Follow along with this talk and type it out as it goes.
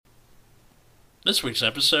This week's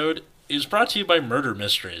episode is brought to you by Murder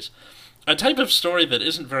Mysteries, a type of story that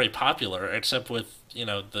isn't very popular, except with,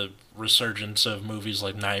 the resurgence of movies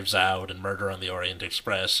like Knives Out and Murder on the Orient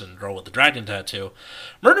Express and Girl with the Dragon Tattoo.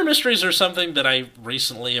 Murder Mysteries are something that I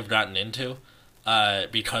recently have gotten into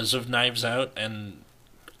because of Knives Out and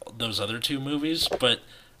those other two movies, but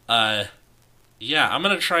yeah, I'm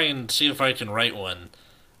gonna try and see if I can write one,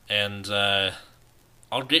 and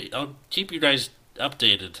I'll keep you guys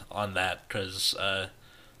updated on that because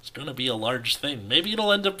it's gonna be a large thing. Maybe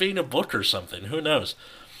it'll end up being a book or something. Who knows?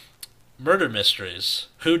 Murder mysteries.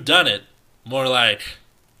 Who done it? More like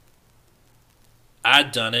I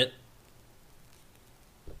done it.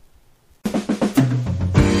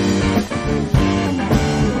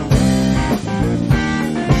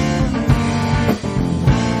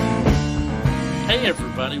 Hey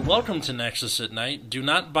everybody, welcome to Nexus at Night. Do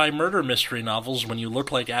not buy murder mystery novels when you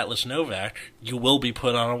look like Atlas Novak. You will be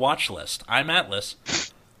put on a watch list. I'm Atlas.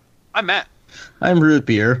 I'm Matt. I'm Root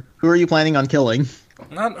Beer. Who are you planning on killing?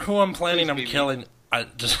 Not who I'm planning on Please be killing. I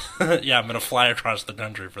just yeah, I'm gonna fly across the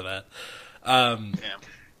country for that. Damn.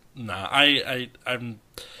 Nah, I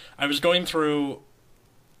was going through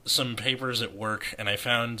some papers at work and I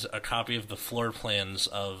found a copy of the floor plans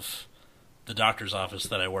of the doctor's office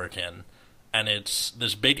that I work in. And it's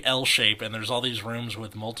this big L shape, and there's all these rooms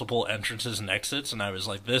with multiple entrances and exits, and I was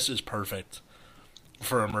like, this is perfect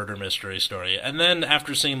for a murder mystery story. And then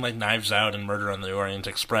after seeing, like, Knives Out and Murder on the Orient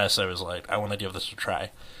Express, I was like, I want to give this a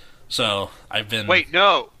try. So, I've been Wait,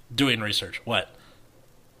 no. doing research. What?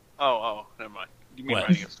 Oh, never mind. You mean What?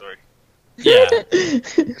 writing a story? Yeah.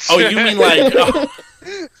 Oh, you mean like, oh,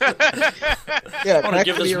 Yeah, I want to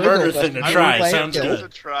give this murder thing a try. Sounds Give it a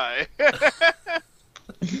good. try.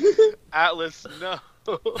 Atlas, no.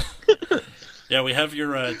 Yeah, we have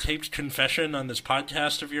your taped confession on this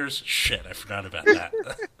podcast of yours. Shit, I forgot about that.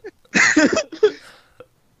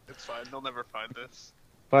 It's fine. They'll never find this.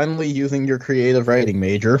 Finally using your creative writing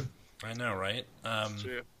major. I know, right? It's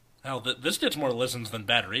true. Hell, this gets more listens than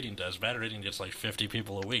Bad Reading does. Bad Reading gets like 50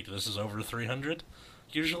 people a week. This is over 300,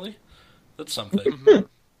 usually. That's something.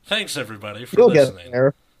 Thanks, everybody, for You'll listening. get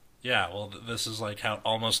there. Yeah, well, this is like how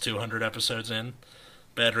almost 200 episodes in.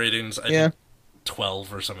 Bad Ratings, I Yeah. think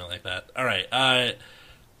 12 or something like that. All right,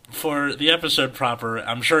 for the episode proper,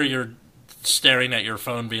 I'm sure you're staring at your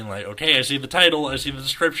phone being like, okay, I see the title, I see the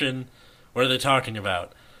description, what are they talking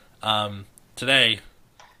about? Today,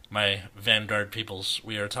 my Vanguard peoples,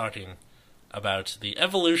 we are talking about the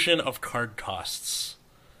evolution of card costs.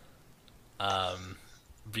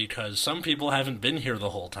 Because some people haven't been here the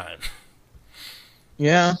whole time.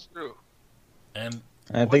 Yeah, It's true. And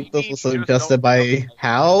I What think you this need was to do is suggested don't- by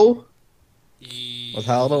Hal? Was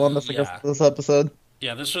Hal the one that yeah. suggested this episode?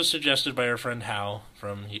 Yeah, this was suggested by our friend Hal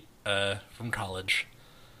from college,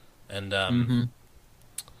 and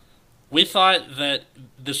we thought that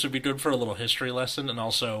this would be good for a little history lesson, and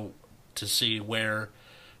also to see where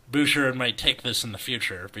Boucher might take this in the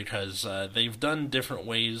future, because they've done different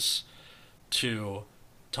ways to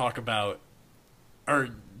talk about, or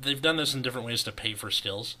they've done this in different ways to pay for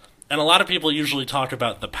skills. And a lot of people usually talk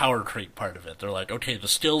about the power creep part of it. They're like, okay, the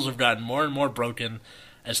skills have gotten more and more broken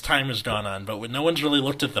as time has gone on, but no one's really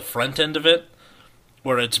looked at the front end of it,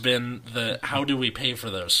 where it's been the how do we pay for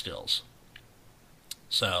those skills.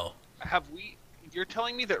 So, Have we... You're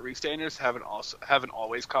telling me that restanders haven't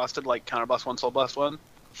always costed, like, Counterblast 1, Soul Blast 1?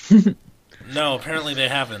 no, apparently they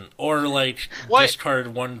haven't. Or, like, What? discard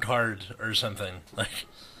one card or something. Like,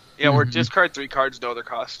 Yeah, or discard 3 cards, no other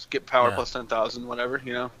cost. Get power Yeah. plus 10,000, whatever,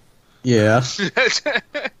 you know? Yeah.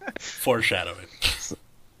 foreshadowing.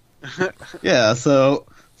 Yeah, so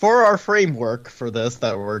for our framework for this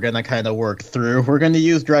that we're gonna kind of work through, we're gonna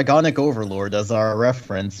use Dragonic Overlord as our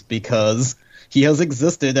reference because he has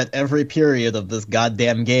existed at every period of this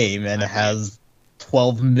goddamn game and has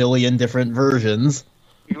 12 million different versions.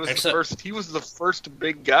 He was Except- he was the first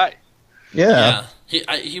big guy. Yeah.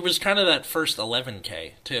 He was kind of that first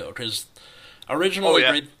 11k, too, because originally Oh,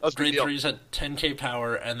 yeah. grade, That was a big grade deal. 3s had 10k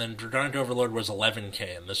power, and then Dragonic Overlord was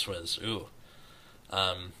 11k, and this was, ooh.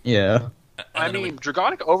 Yeah. And I then it mean,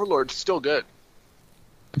 Dragonic Overlord's still good.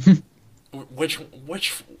 which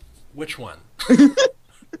one?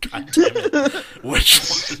 God damn it. Which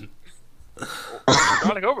one?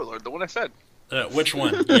 Dragonic Overlord, the one I said. Which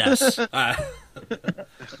one? Yes.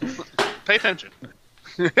 Pay attention.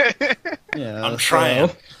 Yeah. I'm trying.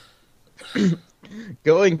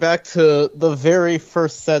 Going back to the very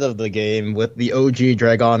first set of the game with the OG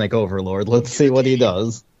Dragonic Overlord, let's see what he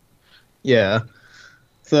does. Yeah.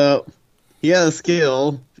 So, he had a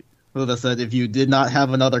skill that said if you did not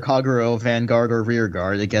have another Kagero, Vanguard, or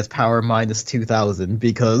Rearguard, it gets power minus 2000,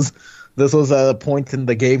 because This was at a point in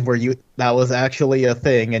the game where that was actually a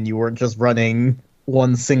thing, and you weren't just running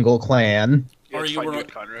one single clan. Or it's you fine were doing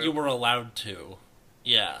Conroe. you were allowed to.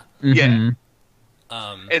 Yeah. Yeah. Mhm.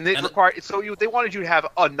 And they required they wanted you to have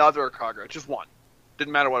another Conroe, just one.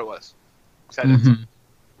 Didn't matter what it was. Mhm.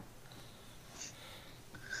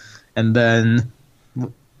 And then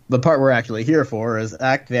the part we're actually here for is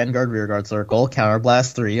Act Vanguard Rearguard Circle,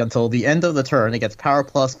 Counterblast 3. Until the end of the turn, it gets power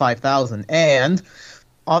plus 5,000. And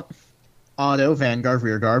auto Vanguard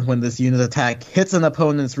Rearguard, when this unit attack hits an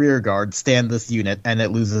opponent's rearguard, stand this unit, and it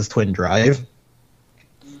loses Twin Drive.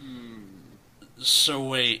 So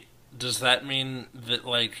wait, does that mean that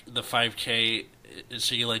like the 5K?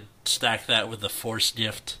 So you like stack that with the Force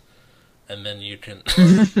Gift, and then you can.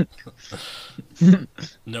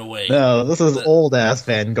 No way. No, this is old-ass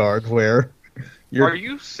Vanguard, where Are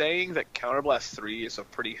you saying that Counterblast 3 is a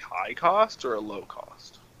pretty high cost or a low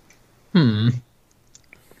cost?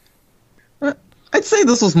 I'd say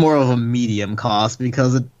this was more of a medium cost,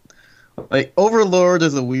 because Overlord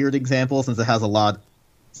is a weird example since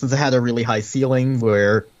it had a really high ceiling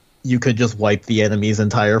where you could just wipe the enemy's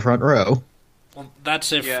entire front row. Well,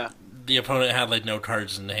 that's if the opponent had like no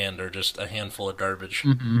cards in hand or just a handful of garbage.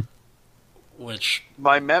 Which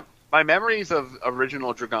My memories of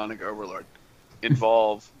original Dragonic Overlord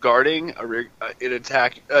involve guarding an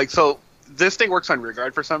attack. So this thing works on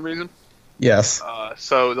rearguard for some reason. Yes.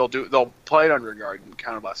 So they'll play it on rearguard and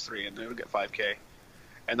Counterblast 3, and they'll get 5k,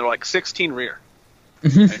 and they're like 16 rear,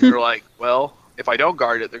 and you're like, well, if I don't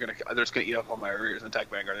guard it, they're just gonna eat up all my rears and attack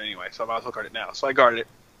Vanguard anyway. So I might as well guard it now. So I guarded it,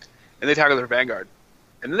 and they tackle their Vanguard,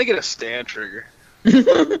 and then they get a stand trigger,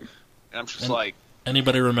 and I'm just like,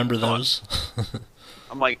 anybody remember those?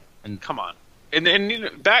 I'm like, come on. And you know,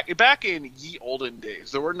 back in ye olden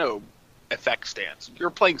days, there were no effect stands. You're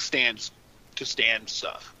playing stands to stand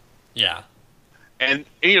stuff. Yeah. And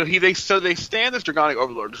you know they stand this Dragonic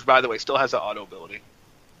Overlord, which by the way still has that auto ability.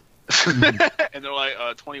 And they're like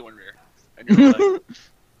 21 rear, and you're like,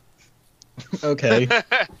 Okay.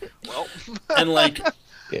 well, And like,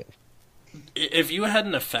 Yeah. if you had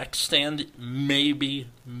an effect stand, maybe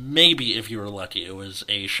if you were lucky, it was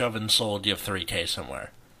a Shove and Soul give 3k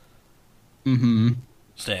somewhere.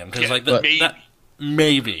 Stand, because like that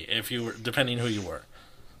maybe if you were, depending who you were.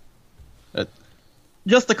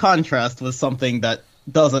 Just the contrast with something that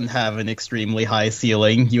doesn't have an extremely high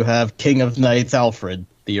ceiling. You have King of Knights Alfred,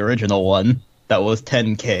 the original one, that was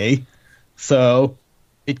 10k. So,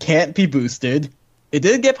 it can't be boosted. It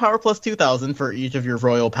did get power plus 2,000 for each of your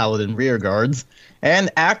Royal Paladin rearguards. And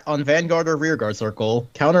act on Vanguard or Rearguard Circle,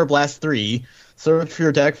 Counterblast 3, search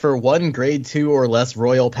your deck for one grade 2 or less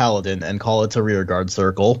Royal Paladin and call it to Rearguard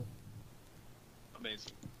Circle.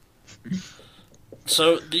 amazing.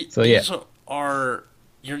 So yeah. these are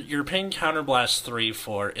you're paying Counterblast 3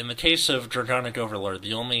 for, in the case of Dragonic Overlord,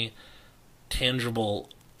 the only tangible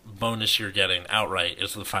bonus you're getting outright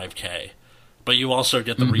is the 5k. But you also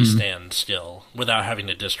get the restand skill without having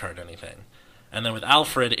to discard anything. And then with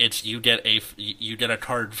Alfred, it's you get a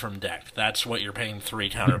card from deck. That's what you're paying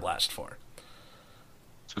 3 Counterblast for.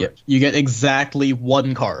 Yep. You get exactly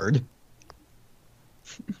one card.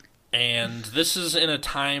 And this is in a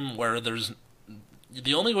time where the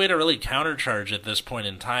only way to really countercharge at this point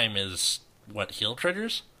in time is, what, heal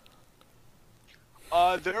triggers?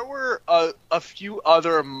 There were a few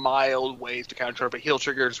other mild ways to countercharge, but heal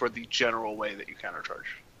triggers were the general way that you countercharge.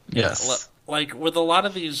 Yes. Like, with a lot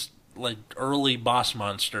of these like early boss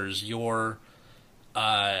monsters, you're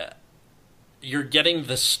getting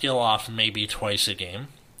the skill off maybe twice a game.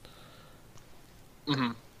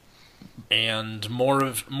 And more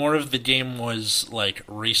of the game was like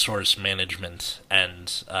resource management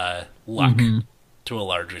and luck to a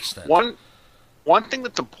large extent. One thing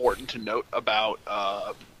that's important to note about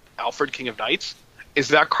Alfred, King of Knights, is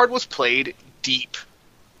that card was played deep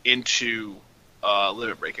into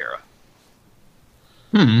Limit Break era.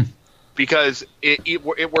 Because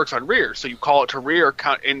it works on rear, so you call it to rear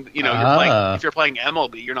count, and you know if you're playing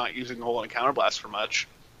MLB, you're not using a whole lot of counterblast for much.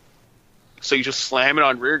 So you just slam it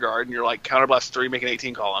on rear guard, and you're like Counterblast 3, make an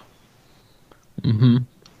 18 column,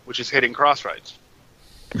 which is hitting cross rides.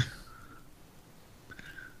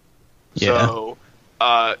 Yeah. So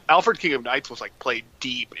Alfred, King of Knights was like played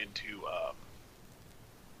deep into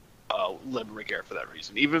Limerick Air for that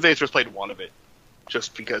reason. Even if they just played one of it,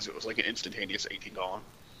 just because it was like an instantaneous 18 column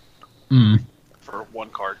for one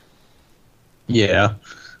card. Yeah,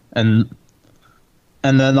 and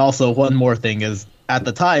then also one more thing is, at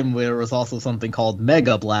the time there was also something called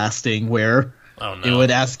Mega Blasting, where it would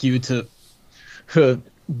ask you to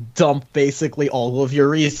dump basically all of your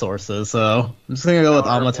resources. So I'm just gonna go with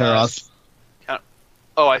Amaterasu.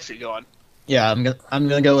 Oh, I see. Go on. Yeah, I'm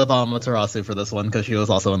gonna go with Amaterasu for this one because she was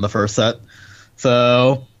also in the first set.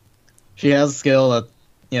 So she has a skill that,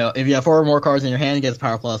 if you have 4 or more cards in your hand, it gets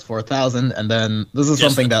power plus 4,000. And then this is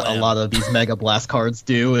Just something the that plan. a lot of these Mega Blast cards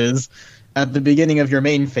do is at the beginning of your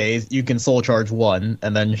main phase, you can Soul Charge 1,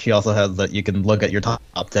 and then she also has that you can look at your top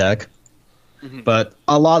deck. Mhm. But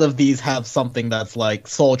a lot of these have something that's like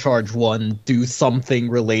Soul Charge 1, do something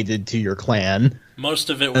related to your clan. Most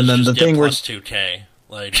of it was And then just the get thing plus 2k.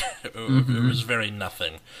 Like, it was very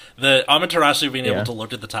nothing. The Amaterasu being able Yeah. to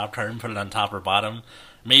look at the top card and put it on top or bottom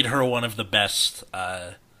made her one of the best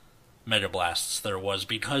Mega Blasts there was,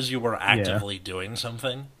 because you were actively doing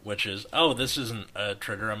something, which is, oh, this isn't a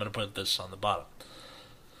trigger, I'm going to put this on the bottom.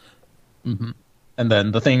 And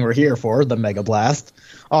then the thing we're here for, the Mega Blast,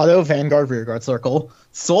 Auto, Vanguard, Rearguard Circle,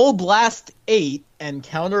 Soul Blast 8, and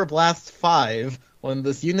Counter Blast 5. When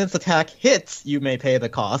this unit's attack hits, you may pay the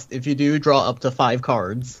cost. If you do, draw up to 5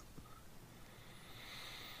 cards.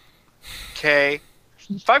 Okay.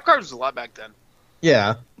 5 cards was a lot back then.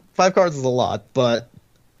 Yeah, 5 cards is a lot, but,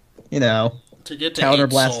 To get to Counter 8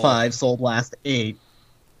 Blast soul, 5, Soul Blast 8.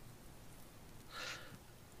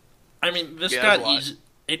 I mean, this Yeah, got that's a lot. easy.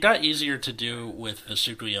 It got easier to do with the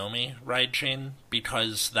Tsukuyomi ride chain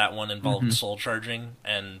because that one involved soul charging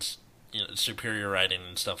and superior riding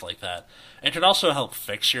and stuff like that. It could also help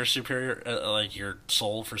fix your superior, like your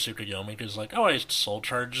soul for Tsukuyomi, because I soul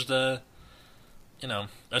charged a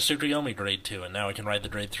Tsukuyomi grade 2, and now I can ride the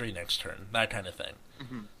grade 3 next turn. That kind of thing.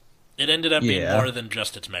 It ended up being Yeah. more than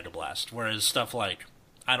just its Mega Blast, whereas stuff like,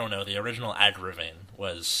 I don't know, the original Agravane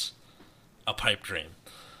was a pipe dream.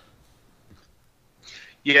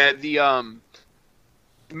 Yeah, the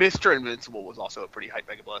Mr. Invincible was also a pretty hype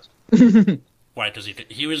Mega Blast. Why? Because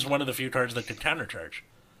he was one of the few cards that could countercharge.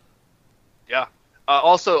 Yeah.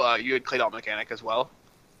 Also, you had Claydol Mechanic as well.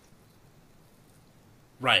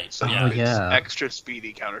 Right. So yeah. Oh, it's yeah. extra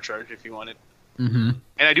speedy countercharge if you wanted. Mm-hmm.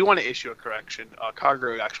 And I do want to issue a correction.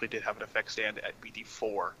 Kagero actually did have an effect stand at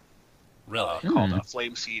BD4 Really? called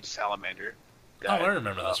Flame Seed Salamander. Oh, I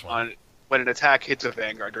remember this one. When an attack hits a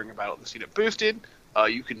Vanguard during a battle, the unit boosted.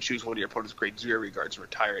 You can choose one of your opponent's grade 0 regards and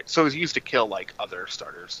retire it. So it was used to kill other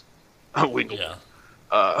starters. Wingle. Yeah.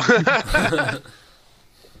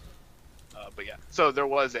 But yeah, so there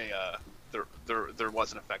was there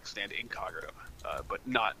was an effect stand in Kagero, but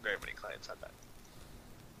not very many clans had that.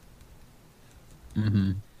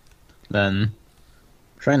 Mm-hmm. Then,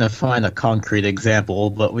 trying to find a concrete example,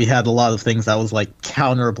 but we had a lot of things that was like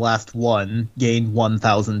Counter Blast 1, gain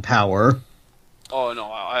 1,000 power. Oh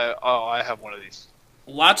no, I have one of these.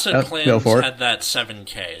 Lots of Go clans for it. had that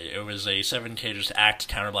 7k. It was a 7k just act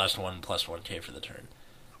counterblast 1 plus 1k for the turn.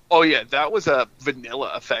 Oh yeah, that was a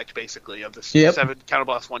vanilla effect basically of the Yep. 7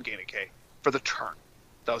 counterblast 1 gain a K for the turn.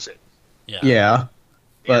 That was it. Yeah. Yeah,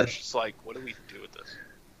 But But- it's just like, what do we do with this?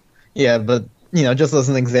 yeah, but, just as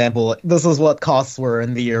an example, this is what costs were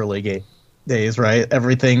in the early days, right?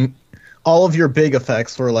 Everything, all of your big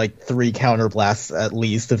effects were like 3 Counter Blasts at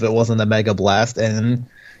least, if it wasn't a Mega Blast, and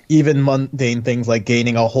even mundane things like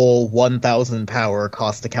gaining a whole 1,000 power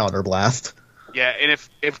cost a Counter Blast. Yeah, and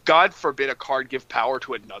if God forbid a card give power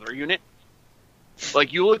to another unit,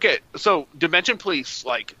 like you look at Dimension Police,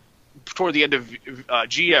 like toward the end of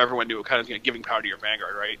G, everyone knew it kind of giving power to your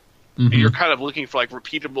Vanguard, right? And you're kind of looking for like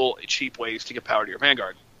repeatable, cheap ways to give power to your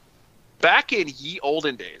Vanguard. Back in ye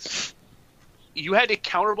olden days, you had to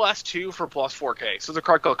counterblast 2 for plus 4k. So there's a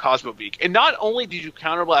card called Cosmo Beak, and not only did you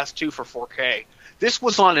counterblast 2 for 4k, this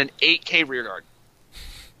was on an 8k rearguard.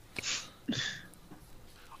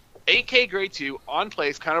 8k grade 2 on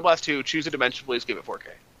place, counterblast 2, choose a dimension, please give it 4k.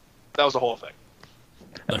 That was the whole effect.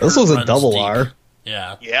 The This hurt was a runs double deep. R.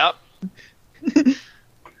 Yeah. Yep. This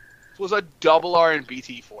was a double R in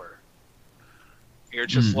BT4. You're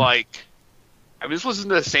just like, I mean, this was in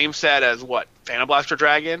the same set as what? Phantom Blaster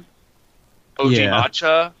Dragon? OG Yeah.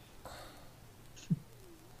 Matcha?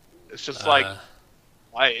 It's just like,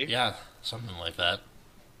 why? Yeah, something like that.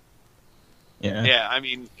 Yeah. Yeah, I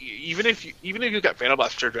mean, even if you've got Phantom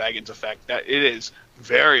Blaster Dragon's effect, that it is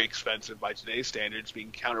very expensive by today's standards,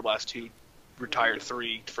 being Counterblast 2, retire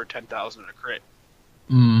 3 for 10,000 and a crit,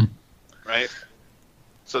 Mm. right?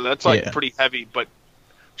 So that's like Yeah. pretty heavy, but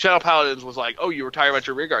Shadow Paladins was like, oh, you retire a bunch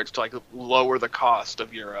of rearguards to like lower the cost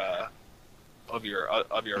of your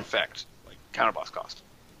effect, like counterblast cost.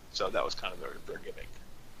 So that was kind of their gimmick.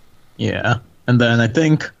 Yeah. And then I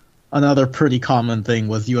think another pretty common thing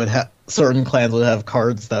was you would have certain clans would have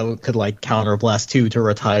cards that could like Counter Blast 2 to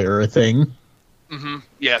retire a thing. Mm-hmm.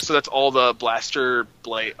 Yeah, so that's all the Blaster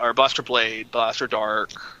Blade, Blaster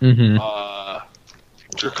Dark, Mm-hmm.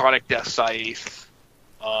 Draconic Death Scythe,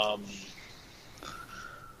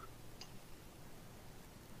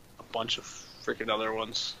 bunch of freaking other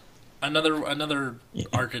ones. Another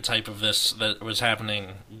archetype of this that was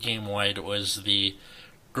happening game-wide was the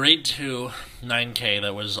Grade 2 9K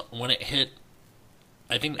that was when it hit,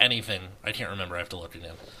 I think anything, I can't remember, I have to look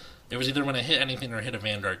again. It was either when it hit anything or hit a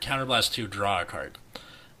Vanguard, Counterblast 2, draw a card.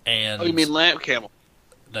 And oh, you mean Lamp Camel?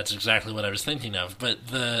 That's exactly what I was thinking of. But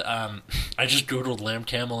I just googled Lamp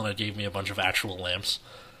Camel and it gave me a bunch of actual lamps.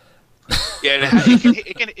 Yeah,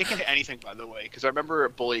 it can hit anything, by the way, because I remember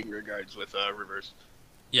bullying rear guards with Reverse.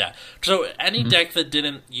 Yeah, so any deck that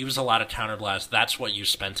didn't use a lot of Counterblast, that's what you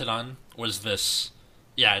spent it on, was this.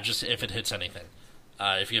 Yeah, just if it hits anything.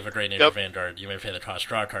 If you have a Great Nature Vanguard, you may pay the cost,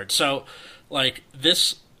 draw a card. So, like,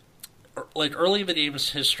 this, like, early in the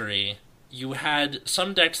game's history, you had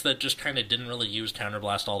some decks that just kind of didn't really use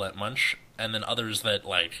Counterblast all that much, and then others that,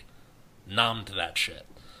 like, nommed that shit.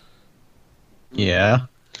 Yeah.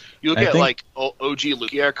 You look at, like, OG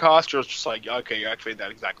Lugia cost, you're just like, okay, you activated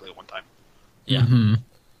that exactly at one time. Yeah. Mm-hmm.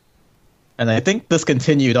 And I think this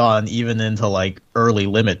continued on even into, like, early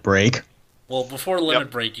Limit Break. Well, before Limit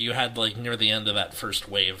Break, you had, like, near the end of that first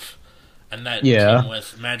wave, and that came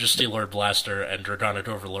with Majesty Lord Blaster and Dragonic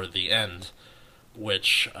Overlord at the end,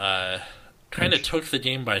 which kind of took the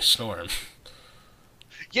game by storm.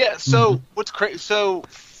 Yeah, so what's crazy? So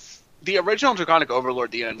the original Dragonic Overlord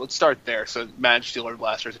at the end, let's start there. So Majesty Lord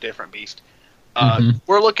Blaster is a different beast.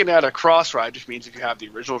 We're looking at a cross ride, which means if you have the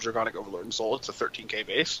original Dragonic Overlord in Soul, it's a 13k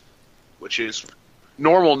base, which is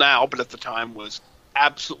normal now, but at the time was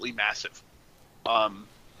absolutely massive.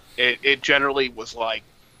 It generally was like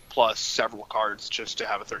plus several cards just to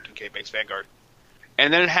have a 13k base Vanguard.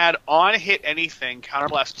 And then it had on hit anything,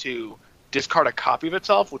 Counterblast 2, discard a copy of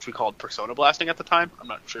itself, which we called Persona Blasting at the time. I'm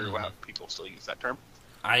not sure how people still use that term.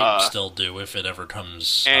 I still do if it ever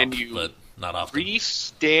comes and up, you but not often.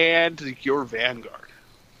 Restand your Vanguard.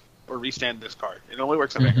 Or restand this card. It only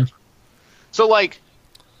works on Vanguard. So, like,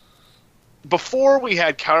 before we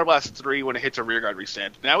had Counterblast 3 when it hits a rearguard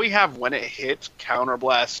restand. Now we have when it hits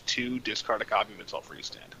Counterblast 2, discard a copy of itself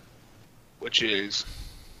restand. Which is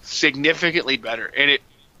significantly better. And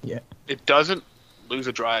it doesn't lose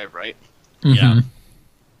a drive, right? Yeah.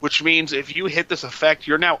 Which means if you hit this effect,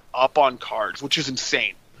 you're now up on cards, which is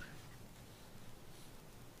insane.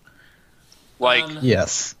 Like,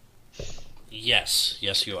 yes,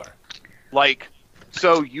 you are. Like,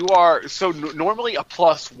 so you are. So normally a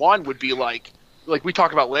 +1 would be like we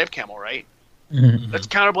talk about Lamp Camel, right? That's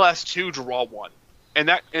Counterblast 2, draw 1, and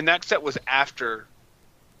that set was after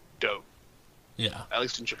Dope. Yeah, at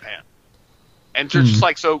least in Japan. And so just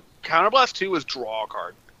like so, Counterblast 2 is draw a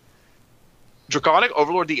card. Draconic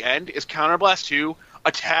Overlord the end is Counterblast 2,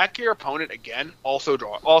 attack your opponent again, also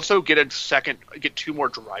draw. Also get get 2 more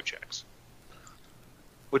drive checks.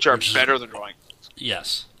 Which are better than drawing.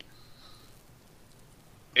 Yes.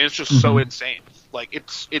 And it's just so insane. Like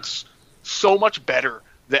it's so much better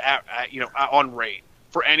that on rate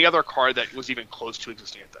for any other card that was even close to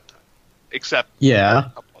existing at that time. Except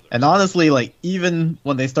and honestly, like, even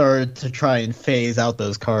when they started to try and phase out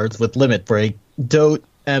those cards with Limit Break, Dote,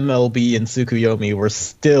 MLB, and Tsukuyomi were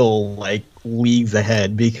still, like, leagues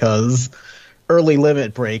ahead because early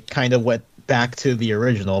Limit Break kind of went back to the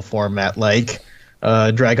original format, like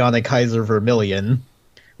Dragonic Kaiser Vermilion,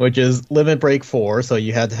 which is Limit Break 4, so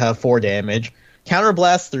you had to have 4 damage.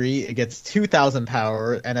 Counterblast 3, it gets 2,000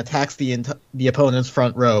 power and attacks the opponent's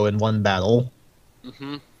front row in one battle.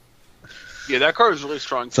 Yeah, that card is really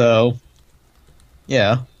strong. So,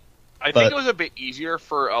 yeah. I think it was a bit easier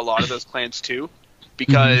for a lot of those clans, too,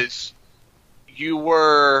 because you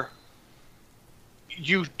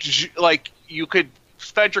could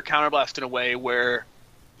spend your Counterblast in a way where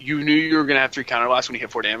you knew you were going to have 3 Counterblast when you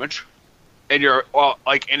hit 4 damage. And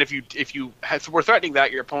and if you were threatening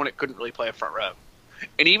that, your opponent couldn't really play a front row.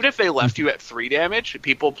 And even if they left you at 3 damage,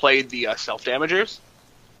 people played the self-damagers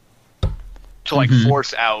to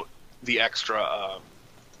force out the extra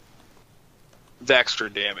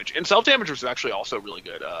damage. And self-damagers is actually also really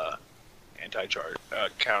good anti-charge,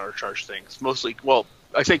 counter-charge things. Mostly, well,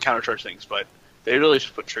 I say counter-charge things, but they really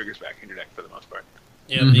just put triggers back in your deck for the most part.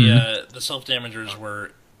 Yeah, the self-damagers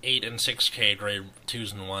were 8 and 6k grade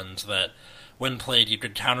 2s and 1s that, when played, you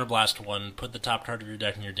could counterblast 1, put the top card of your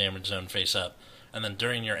deck in your damage zone face up, and then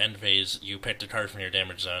during your end phase, you picked a card from your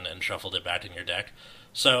damage zone and shuffled it back in your deck.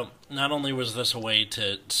 So, not only was this a way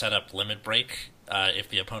to set up Limit Break if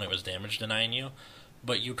the opponent was damage denying you,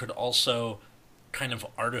 but you could also kind of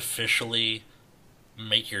artificially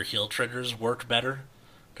make your heal triggers work better.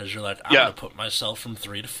 Because you're like, I'm going to put myself from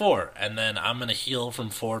 3 to 4, and then I'm going to heal from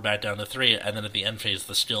 4 back down to 3, and then at the end phase,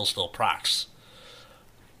 the skill still procs.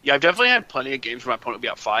 Yeah, I've definitely had plenty of games where my opponent would be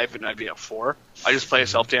at 5 and I'd be at 4. I just play a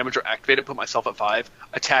self damage or activate it, put myself at 5,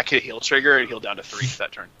 attack, hit heal trigger, and heal down to 3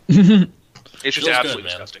 that turn. It's just Feels absolutely good,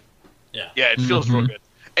 man. disgusting. Yeah. Yeah, it feels real good.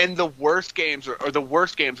 And the worst games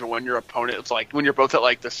are when your opponent, it's like when you're both at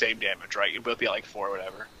like the same damage, right? You'll both be at like 4 or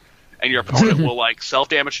whatever. And your opponent will like self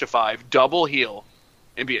damage to 5, double heal,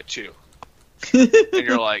 and be at 2. And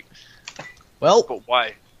you're like, Well, but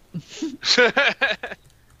why?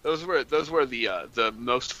 Those were the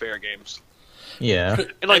most fair games. yeah.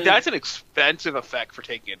 And like that's an expensive effect for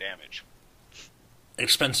taking a damage.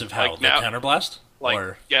 Expensive how? Like the now- counterblast? Like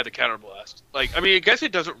Or yeah, the counterblast. Like I mean, I guess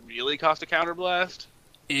it doesn't really cost a counterblast.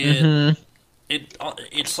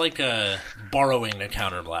 it's like borrowing a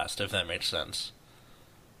counterblast, if that makes sense.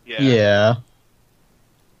 Yeah. Yeah.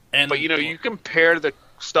 And But you compare the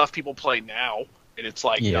stuff people play now, and it's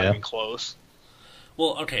like not Yeah. even close.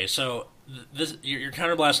 Well, okay, so this you're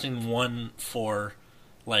counterblasting one for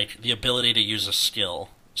like the ability to use a skill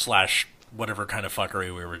 / whatever kind of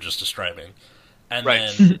fuckery we were just describing, and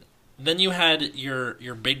Right. then you had your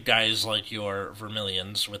big guys like your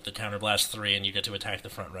Vermilions with the counterblast 3, and you get to attack the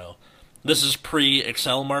front row. This is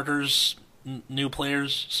pre-Excel markers, new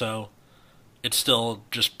players, so it's still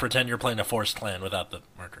just pretend you're playing a Forest Clan without the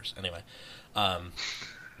markers. Anyway,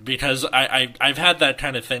 because I've had that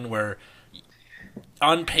kind of thing where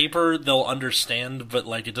on paper they'll understand, but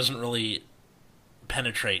like it doesn't really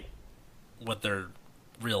penetrate what they're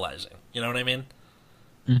realizing. You know what I mean?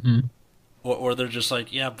 Mm-hmm. Or they're just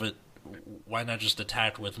like, yeah, but why not just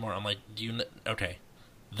attack with more? I'm like, okay.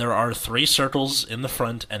 There are 3 circles in the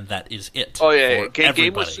front, and that is it. Oh yeah, for game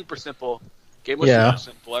everybody. was super simple. Game was Yeah.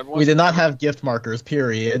 super simple. We did not have gift markers,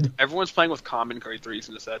 period. Everyone's playing with common grade 3s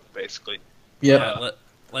in the set, basically. Yep. Yeah,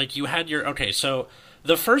 like you had your okay. So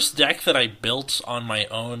the first deck that I built on my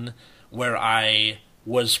own, where I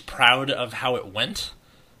was proud of how it went,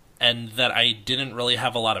 and that I didn't really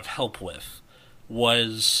have a lot of help with,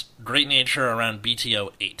 was Great Nature around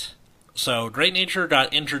BTO 8. So Great Nature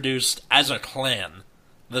got introduced as a clan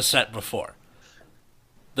the set before.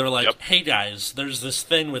 They're like, Yep. hey guys, there's this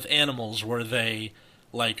thing with animals where they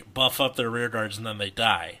like buff up their rear guards and then they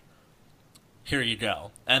die. Here you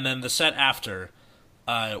go. And then the set after,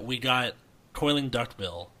 we got Coiling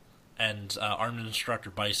Duckbill and Armed Instructor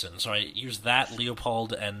Bison. So I used that,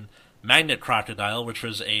 Leopold, and Magnet Crocodile, which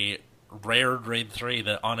was a rare grade 3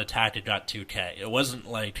 that on attack it got 2k. It wasn't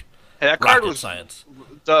like Hey, that card rocket was science.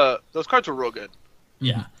 those cards were real good.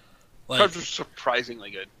 Yeah. Like, Cards were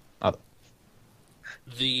surprisingly good.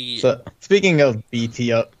 So, speaking of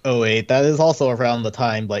BT08, that is also around the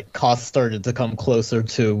time like costs started to come closer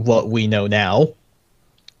to what we know now.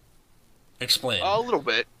 explain. A little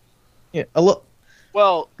bit. Yeah, a little.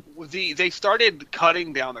 Well, they started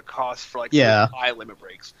cutting down the cost for like Yeah. really high limit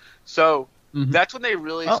breaks. So Mhm. that's when they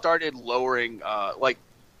really Oh. started lowering. Like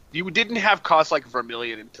you didn't have costs like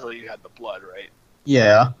Vermilion until you had the blood, right?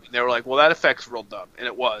 Yeah. And they were like, well, that effect's real dumb, and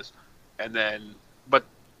it was. And then, but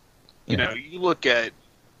you Yeah. know, you look at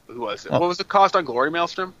who was it? Well- What was the cost on Glory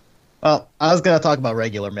Maelstrom? Well, I was gonna talk about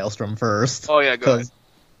regular Maelstrom first. Oh yeah, go ahead. Because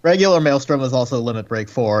regular Maelstrom is also limit break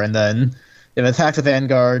 4, and then if it attacks a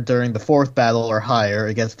Vanguard during the 4th battle or higher,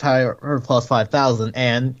 it gets power plus 5,000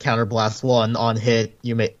 and counterblast 1 on hit.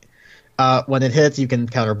 You may when it hits, you can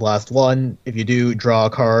counterblast 1. If you do, draw a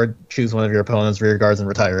card, choose one of your opponent's rear guards, and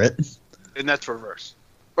retire it. And that's reverse,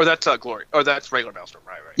 or that's Glory, or that's regular Maelstrom,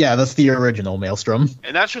 right? Yeah, that's the original Maelstrom.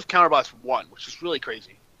 And that's just counterblast 1, which is really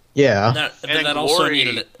crazy. Yeah. But and that also Glory-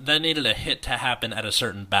 needed a hit to happen at a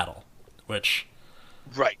certain battle, which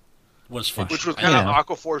Right. was fun. Which was kind Yeah. of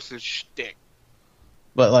Aquaforce's shtick.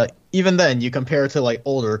 But like even then, you compare it to like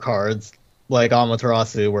older cards like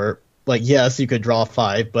Amaterasu, where like yes, you could draw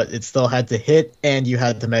 5, but it still had to hit and you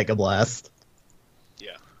had to Mega Blast.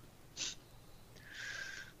 Yeah.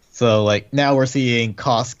 So like now we're seeing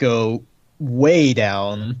costs go way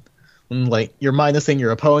down. When, like you're minusing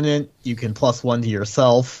your opponent, you can +1 to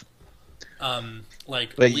yourself.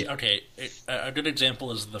 Like, But a good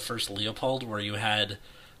example is the first Leopold, where you had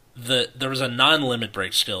there was a non-limit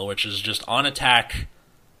break skill, which is just on attack,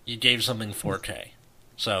 you gave something 4k,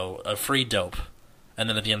 so a free dope, and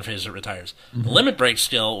then at the end phase it retires. The limit break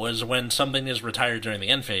skill was when something is retired during the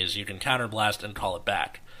end phase, you can counterblast and call it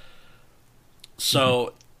back.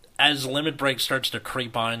 So as limit break starts to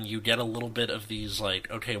creep on, you get a little bit of these like,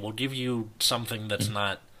 okay, we'll give you something that's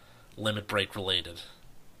not limit break related.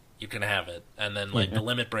 You can have it, and then like the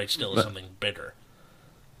limit break still is But- something bigger.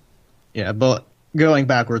 Yeah, but going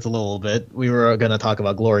backwards a little bit, we were going to talk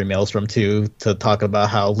about Glory Maelstrom too, to talk about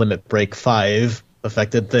how Limit Break 5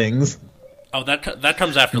 affected things. Oh, that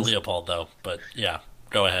comes after Leopold though. But yeah,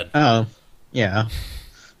 go ahead. Oh, yeah.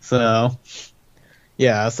 So,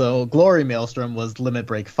 yeah, so Glory Maelstrom was Limit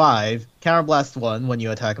Break 5, Counterblast 1 when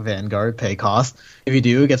you attack a Vanguard, pay cost. If you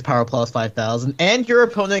do, it gets Power Plus 5,000, and your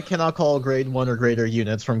opponent cannot call grade 1 or greater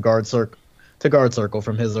units from Guard Circle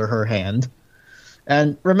from his or her hand.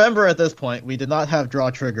 And remember, at this point, we did not have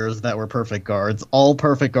draw triggers that were perfect guards. All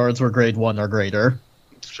perfect guards were grade 1 or greater.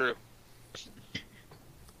 It's true.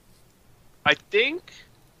 I think,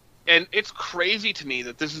 and it's crazy to me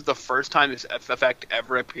that this is the first time this effect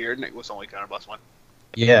ever appeared, and it was only Counterblast 1.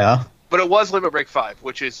 Yeah. But it was Limit Break 5,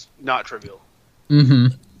 which is not trivial.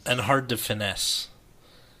 Mm-hmm. And hard to finesse.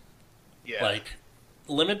 Yeah. Like,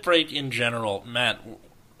 Limit Break in general, Matt,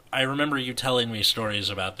 I remember you telling me stories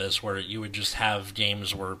about this where you would just have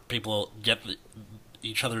games where people get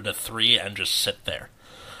each other to 3 and just sit there.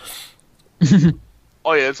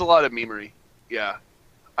 Oh yeah, it's a lot of memery. Yeah.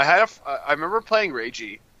 I remember playing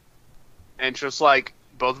Reiji, and just like,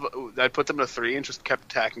 I'd put them to 3 and just kept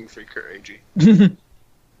attacking 3 Reiji.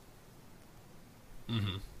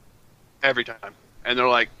 Mm-hmm. Every time. And they're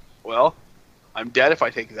like, well, I'm dead if I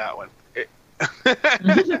take that one.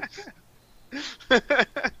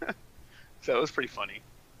 So it was pretty funny.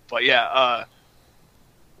 But yeah,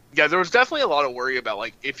 there was definitely a lot of worry about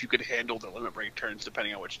like if you could handle the Limit Break turns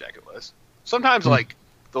depending on which deck it was. Sometimes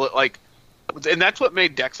and that's what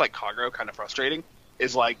made decks like Kagero kind of frustrating,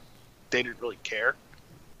 is like they didn't really care.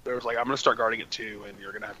 There was like, I'm gonna start guarding it too, and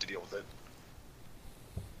you're gonna have to deal with it.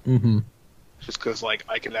 Mm-hmm. Just because like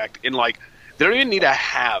I can act in like, they don't even need to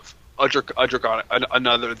have a Draconic,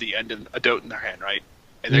 another the end and a Dote in their hand, right?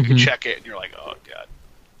 And they can check it, and you're like, oh god,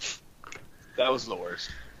 that was the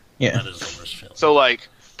worst. Yeah. That is the worst feeling. So like,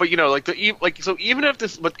 but so even if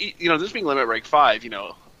this, but this being Limit Break 5,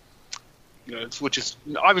 which is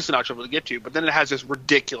obviously not trivial to get to, but then it has this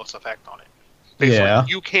ridiculous effect on it.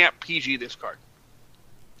 Basically, you can't PG this card,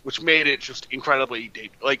 which made it just incredibly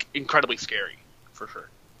scary for sure.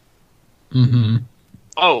 Mm-hmm.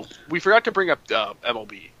 Oh, we forgot to bring up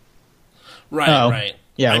MLB. Right.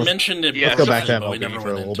 Yeah, I mentioned it. Let's go back to but we MLB never for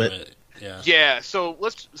a went little into bit. it. Yeah. Yeah, so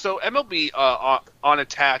MLB on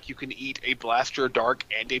attack, you can eat a Blaster Dark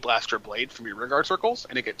and a Blaster Blade from your rear guard circles,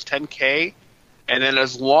 and it gets 10k. And then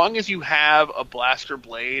as long as you have a Blaster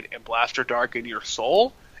Blade and Blaster Dark in your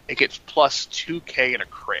soul, it gets plus 2k and a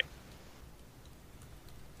crit.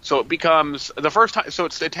 So it becomes the first time. So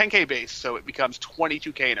it's a 10k base, so it becomes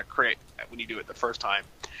 22k and a crit when you do it the first time,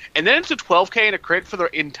 and then it's a 12k and a crit for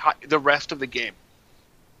the rest of the game.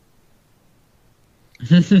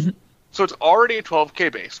 So it's already a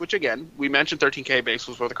 12k base, which again, we mentioned 13k base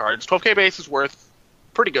was worth the cards. 12k base is worth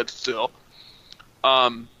pretty good still.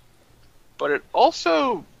 But it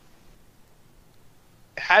also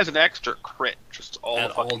has an extra crit just At the all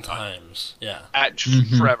fucking times. Yeah. At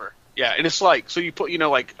forever. Yeah, and it's like, so you put,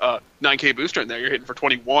 9k booster in there, you're hitting for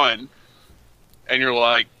 21, and you're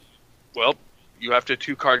like, well, you have to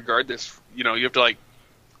 2-card guard this, you have to like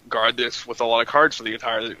guard this with a lot of cards for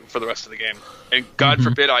the rest of the game. And God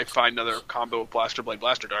forbid I find another combo of Blaster Blade,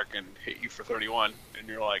 Blaster Dark and hit you for 31, and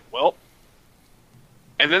you're like, well.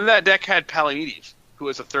 And then that deck had Palamedes, who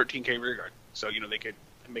is a 13k rear guard, so they could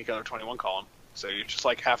make another 21 column. So you just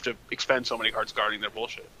like have to expend so many cards guarding their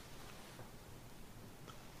bullshit.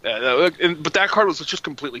 But that card was just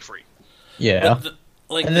completely free. Yeah.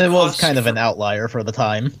 And it was kind of an outlier for the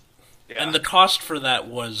time. Yeah. And the cost for that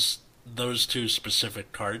was those 2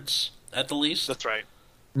 specific cards, at the least. That's right.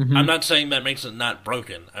 Mm-hmm. I'm not saying that makes it not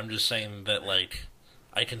broken. I'm just saying that, like,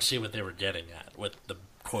 I can see what they were getting at with the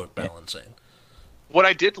quote balancing. What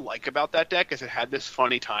I did like about that deck is it had this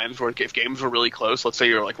funny times where if games were really close, let's say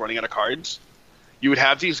you're like running out of cards, you would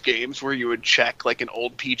have these games where you would check like an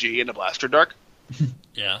old PG and a Blaster Dark.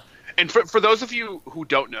 Yeah. And for those of you who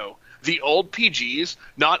don't know, the old PGs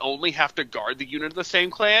not only have to guard the unit of the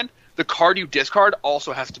same clan, the card you discard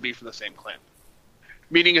also has to be from the same clan.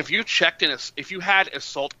 Meaning, if you if you had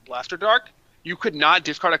Assault Blaster Dark, you could not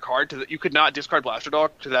discard a card you could not discard Blaster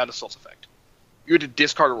Dark to that Assault effect. You had to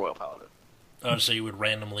discard a Royal Paladin. Oh, so you would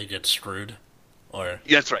randomly get screwed, or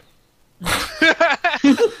Yeah, that's right.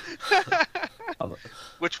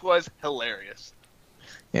 Which was hilarious.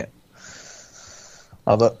 Yeah.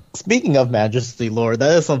 Although, speaking of Majesty Lore,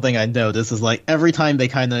 that is something I noticed, is like every time they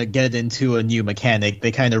kind of get into a new mechanic,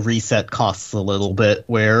 they kind of reset costs a little bit,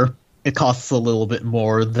 where it costs a little bit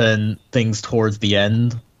more than things towards the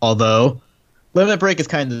end. Although, Limit Break is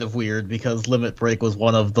kind of weird, because Limit Break was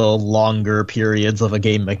one of the longer periods of a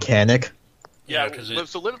game mechanic. Yeah,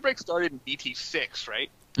 so Limit Break started in BT6, right?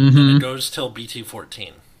 Mm-hmm. and it goes till BT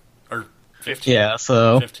 14 or 15. Yeah,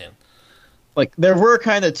 so 15. like there were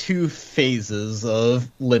kind of 2 phases of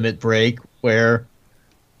Limit Break where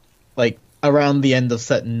like around the end of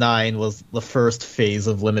set 9 was the first phase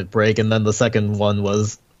of Limit Break, and then the second one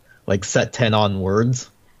was like set 10 onwards.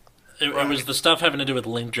 It was the stuff having to do with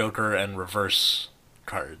Link Joker and reverse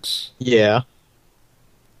cards. Yeah.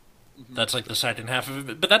 That's like the second half of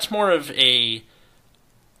it, but that's more of a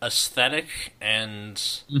aesthetic and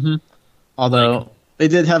Although they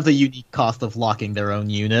did have the unique cost of locking their own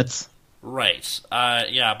units. right.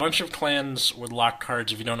 Yeah, a bunch of clans would lock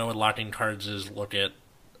cards. If you don't know what locking cards is, look at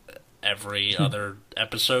every other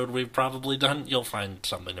episode we've probably done. You'll find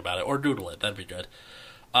something about it, or doodle it. That'd be good.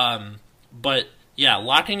 But yeah,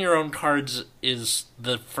 locking your own cards is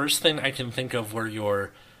the first thing I can think of where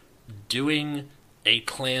you're doing a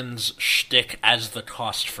clan's shtick as the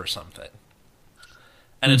cost for something,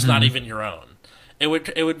 and it's not even your own. It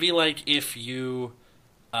would be like if you,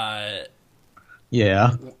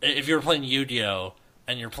 Yeah. if you were playing Yu-Gi-Oh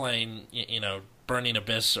and you're playing, Burning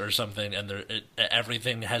Abyss or something, and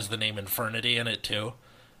everything has the name Infernity in it too,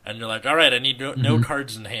 and you're like, all right, I need no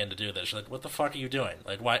cards in hand to do this. You're like, what the fuck are you doing?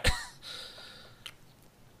 Like, why?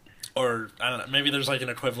 Or I don't know. Maybe there's like an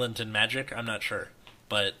equivalent in Magic. I'm not sure,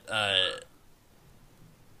 but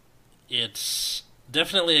it's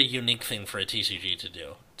definitely a unique thing for a TCG to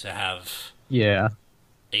do, to have Yeah.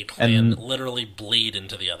 a clan literally bleed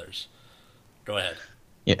into the others. Go ahead.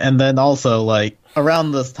 Yeah, and then also, like,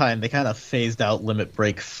 around this time, they kind of phased out Limit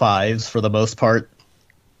Break 5s for the most part.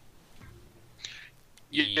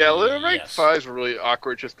 Yeah, Limit Break Yes. 5s were really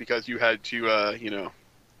awkward just because you had to,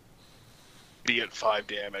 be at 5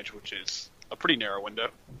 damage, which is a pretty narrow window.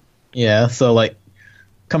 Yeah, so, like,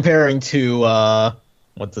 comparing to,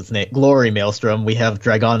 what's its name? Glory Maelstrom, we have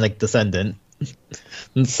Dragonic Descendant.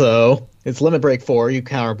 And so, it's Limit Break 4, you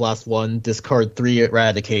counterblast 1, discard 3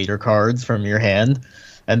 Eradicator cards from your hand,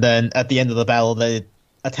 and then at the end of the battle that it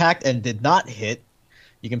attacked and did not hit,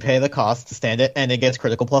 you can pay the cost to stand it, and it gets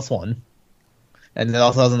critical +1. And it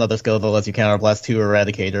also has another skill that lets you counterblast 2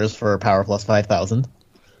 Eradicators for power plus 5,000.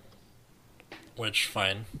 Which,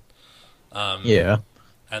 fine. Yeah.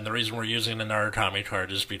 And the reason we're using the Narukami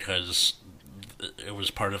card is because it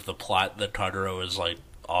was part of the plot that Kagero is, like,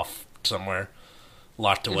 off somewhere,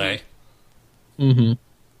 locked away. Mm-hmm.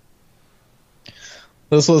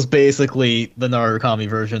 This was basically the Narukami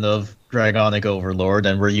version of Dragonic Overlord,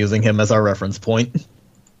 and we're using him as our reference point.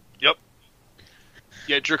 Yep.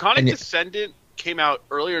 Yeah, Draconic And Descendant came out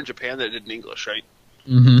earlier in Japan than it did in English, right?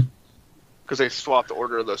 Mm-hmm. Because they swapped the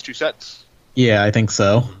order of those two sets. Yeah, I think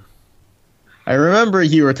so. I remember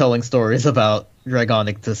you were telling stories about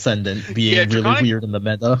Dragonic Descendant being really weird in the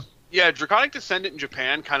meta. Yeah, Draconic Descendant in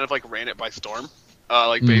Japan kind of like ran it by storm.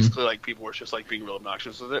 Basically, like people were just like being real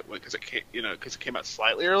obnoxious with it because it came out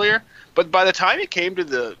slightly earlier. But by the time it came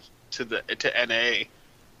to NA,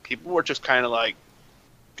 people were just kind of like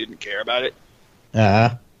didn't care about it.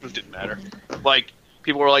 It didn't matter. Like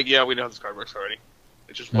people were like, yeah, we know how this card works already.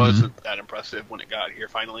 It just wasn't that impressive when it got here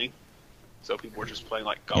finally. So people were just playing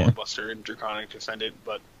like Gauntlet Buster and Draconic Descendant,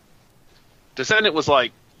 but Descendant was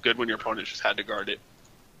like good when your opponent just had to guard it.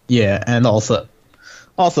 Yeah, and also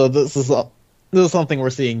this is something we're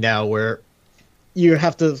seeing now where you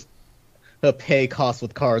have to pay costs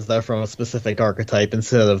with cards that are from a specific archetype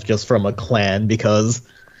instead of just from a clan, because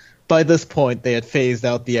by this point they had phased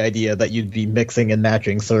out the idea that you'd be mixing and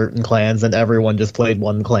matching certain clans, and everyone just played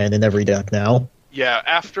one clan in every deck now. Yeah,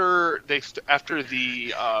 after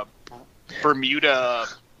the Bermuda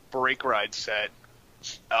Break Ride set,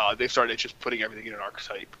 they started just putting everything in an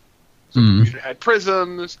archetype. So Bermuda had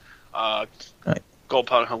Prisms, Gold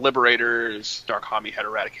Paladin had Liberators, Narukami had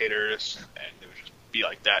Eradicators, and it would just be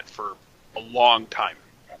like that for a long time.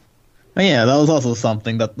 Oh, yeah, that was also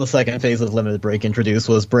something that the second phase of Limited Break introduced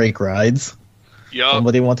was Break Rides. Yup.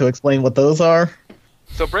 Somebody want to explain what those are?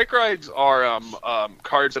 So Break Rides are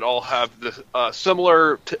cards that all have the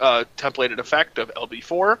similar templated effect of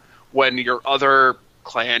LB4. When your other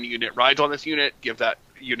clan unit rides on this unit, give that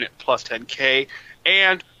unit plus 10k,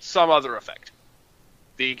 and some other effect.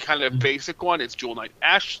 The kind of basic one is Jewel Knight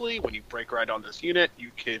Ashley. When you break ride on this unit,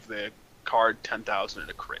 you give the card 10,000 and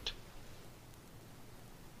a crit.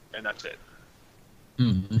 And that's it.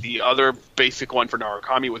 The other basic one for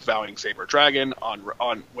Narukami was Vowing Saber Dragon.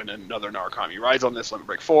 On when another Narukami rides on this, Limit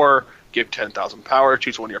Break 4, give 10,000 power,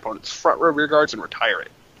 choose one of your opponent's front row rear guards, and retire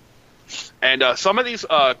it. And some of these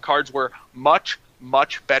cards were much,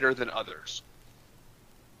 much better than others.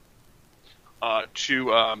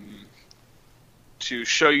 To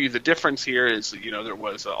show you the difference here is, there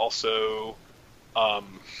was also... I'll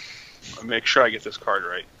make sure I get this card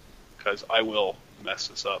right, because I will mess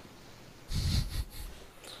this up.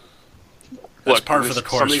 That's par for the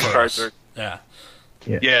course some of these for cards us. are...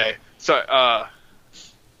 Yeah. So,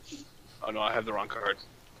 Oh no, I have the wrong card.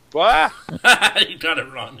 What? You got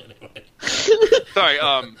it wrong anyway. Sorry.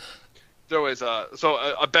 There was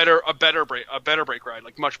a better break ride,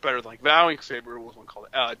 like much better than like Vowing Saber was one called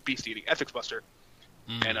Beast Eating Ethics Buster.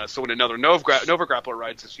 And so when another Nova Grappler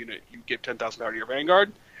rides this unit, you get 10,000 power to your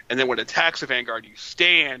Vanguard, and then when it attacks a Vanguard, you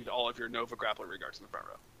stand all of your Nova Grappler Regards in the front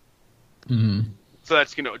row. Mm-hmm. So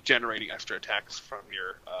that's generating extra attacks from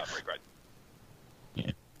your break ride.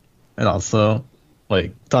 Yeah. And also,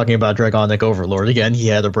 like, talking about Dragonic Overlord again, he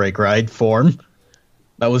had a break ride form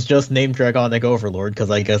that was just named Dragonic Overlord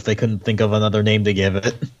because I guess they couldn't think of another name to give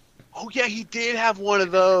it. Oh yeah, he did have one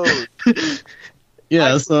of those.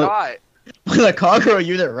 Yeah, I so forgot. when a Kagura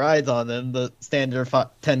unit rides on them, the standard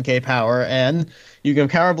 10k power, and you can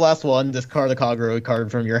counterblast one, discard a Kagura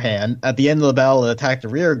card from your hand. At the end of the battle, attack the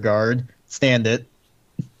rear guard, stand it.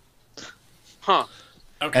 Huh.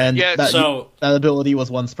 Okay. And Yeah, that ability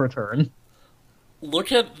was once per turn.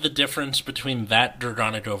 Look at the difference between that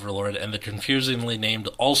Dragonic Overlord and the confusingly named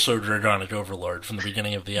also Dragonic Overlord from the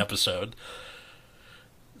beginning of the episode.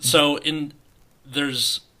 So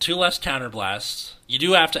there's 2 less counterblasts. You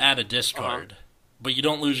do have to add a discard, but you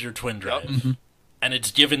don't lose your twin drive. Yep. Mm-hmm. And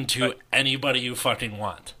it's given to anybody you fucking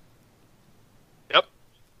want.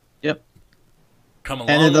 Yep. Come a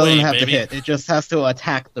And long it doesn't way, have baby. to hit. It just has to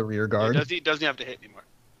attack the rear guard. It doesn't have to hit anymore.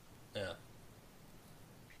 Yeah.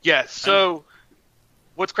 Yeah, so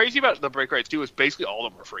what's crazy about the break rides too is basically all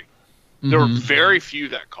of them are free. There were very few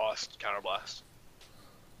that cost counterblast.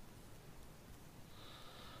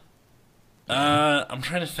 I'm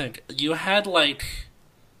trying to think. You had like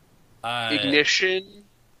Ignition,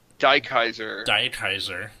 Daikaiser.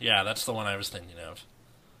 Daikaiser. Yeah, that's the one I was thinking of.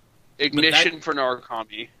 Ignition for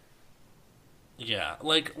Narukami. Yeah,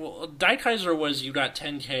 like Daikaiser was you got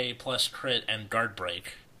 10k plus crit and guard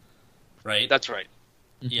break, right? That's right.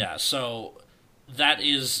 Yeah, so that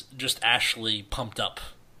is just Ashley pumped up,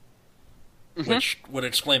 which would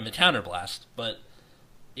explain the counterblast, but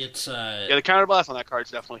it's Yeah, the counterblast on that card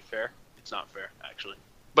is definitely fair. It's not fair, actually.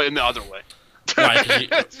 But in the other way. why? 'Cause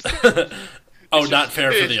you... not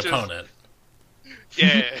fair for the just- opponent.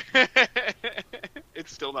 Yeah.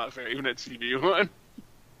 It's still not fair, even at CB1.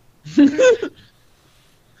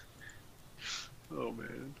 Oh,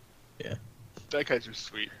 man. Yeah. Daikaiser's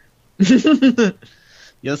sweet.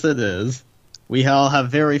 Yes, it is. We all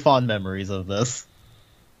have very fond memories of this.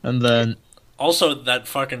 And then... Also, that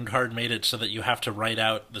fucking card made it so that you have to write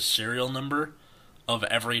out the serial number of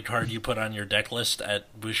every card you put on your deck list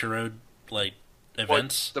at Bushiroad, like,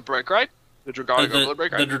 events. What, the break ride? The Dragonic Overlord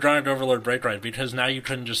break ride? The Dragonic Overlord break ride, because now you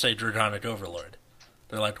couldn't just say Dragonic Overlord.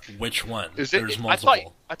 They're like, which one? Is it? There's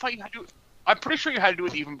multiple. I thought you had to... I'm pretty sure you had to do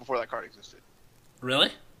it even before that card existed.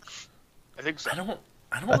 Really? I think so. I don't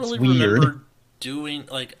That's really weird. remember doing...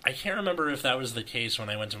 Like, I can't remember if that was the case when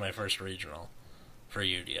I went to my first regional for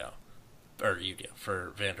Yu-Gi-Oh! Or Yu-Gi-Oh!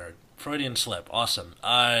 For Vanguard. Freudian slip. Awesome.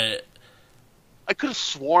 I could have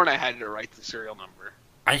sworn I had to write the serial number.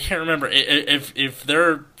 I can't remember. If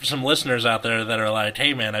there are some listeners out there that are like,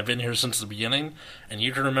 hey man, I've been here since the beginning, and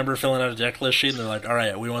you can remember filling out a deck list sheet, and they're like,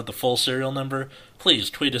 alright, we want the full serial number, please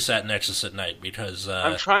tweet us at Nexus at Night, because...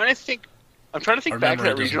 I'm trying to think back to memory that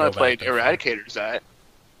doesn't regional I go back played that far. Eradicators at.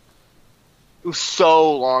 It was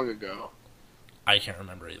so long ago. I can't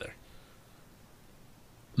remember either.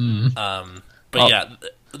 Mm. But yeah,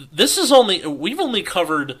 this is we've only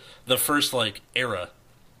covered the first, like, era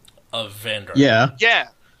of Vanguard. Yeah. Yeah.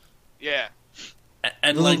 Yeah.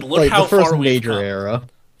 And, This like, is, look how the first far we've major come. era.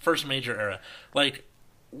 First major era. Like,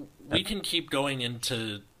 we can keep going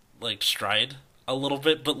into, like, Stride a little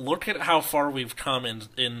bit, but look at how far we've come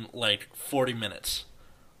in like, 40 minutes.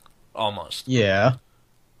 Almost. Yeah.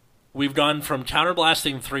 We've gone from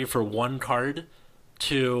counterblasting 3 for 1 card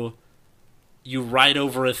to you ride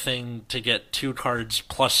over a thing to get 2 cards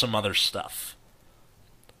plus some other stuff.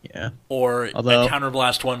 Yeah. Or Although- a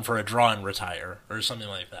counterblast 1 for a draw and retire, or something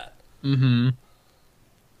like that. Mm-hmm.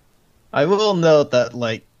 I will note that,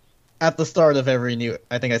 like, at the start of every new...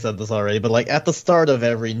 I think I said this already, but, like, at the start of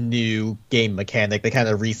every new game mechanic, they kind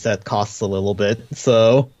of reset costs a little bit.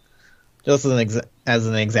 So, just as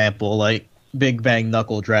an example, like, Big Bang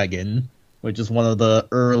Knuckle Dragon, which is one of the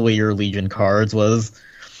earlier Legion cards, was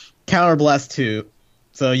Counterblast 2.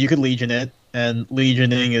 So you could Legion it, and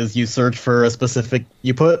Legioning is you search for a specific...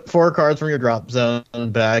 You put 4 cards from your drop zone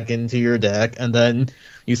back into your deck, and then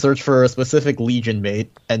you search for a specific Legion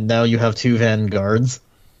mate, and now you have 2 Vanguards.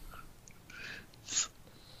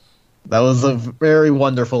 That was a very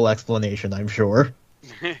wonderful explanation, I'm sure.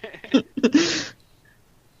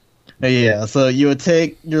 Yeah, so you would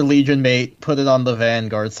take your Legion mate, put it on the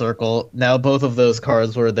Vanguard circle. Now both of those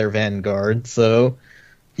cards were their Vanguard, so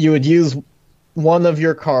you would use one of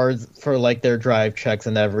your cards for like their drive checks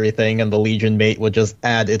and everything, and the Legion mate would just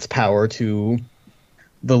add its power to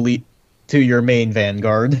to your main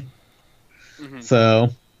Vanguard. Mhm. So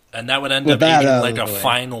And that would end With up that being out of like the a way.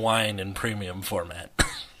 fine wine in premium format.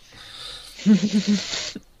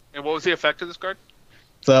 And what was the effect of this card?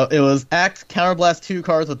 So it was act counterblast 2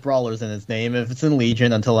 cards with brawlers in its name. If it's in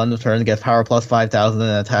Legion, until end of turn, it gets power plus 5,000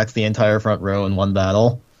 and attacks the entire front row in one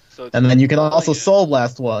battle. So it's And then you can also brilliant. soul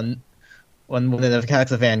blast one. When it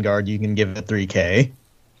attacks a Vanguard, you can give it 3k.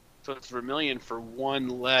 So it's Vermilion for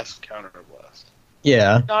one less counterblast.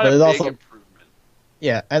 Yeah, Not but a it big also improvement.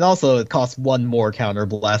 yeah, and also it costs one more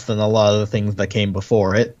counterblast than a lot of the things that came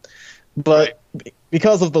before it. But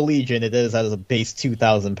because of the Legion, it is as a base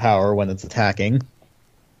 2,000 power when it's attacking.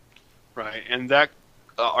 Right, and that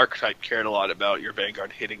archetype cared a lot about your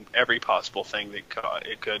Vanguard hitting every possible thing that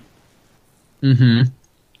it could. Mm-hmm.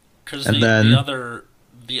 Because And the, then-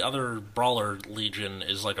 the other Brawler Legion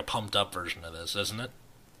is like a pumped up version of this, isn't it?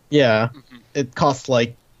 Yeah, Mhm. it costs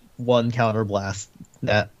like one counterblast.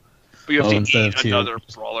 That But you have to instead eat of 2. another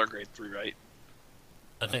Brawler grade 3, right?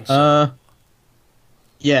 I think so.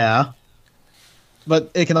 Yeah,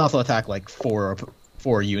 but it can also attack like four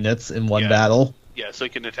units in one Yeah. battle. Yeah, so you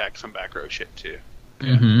can attack some back row shit too.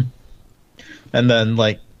 Mm-hmm. And then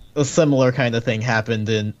like a similar kind of thing happened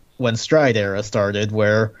in when Stride era started,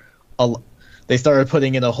 where they started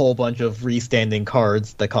putting in a whole bunch of restanding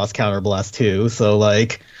cards that cost counterblast too. So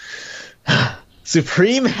like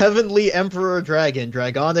Supreme Heavenly Emperor Dragon,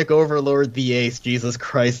 Dragonic Overlord the Ace. Jesus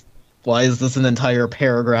Christ, why is this an entire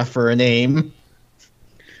paragraph for a name?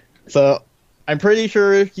 So I'm pretty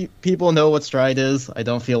sure people know what Stride is. I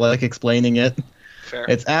don't feel like explaining it. Fair.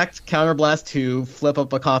 It's act counterblast 2, flip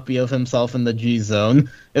up a copy of himself in the G zone.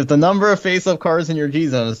 If the number of face-up cards in your G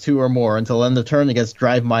zone is 2 or more, until end of turn it gets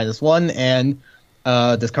drive -1, and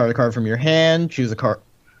discard a card from your hand, choose a card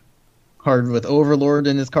with Overlord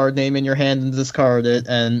in his card name in your hand and discard it,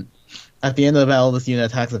 and at the end of the battle this unit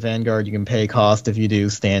attacks a Vanguard, you can pay cost. If you do,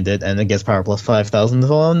 stand it, and it gets power plus 5,000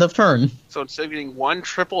 until end of turn. So instead of getting one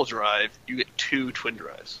triple drive, you get 2 twin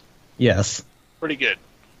drives. Yes. Pretty good.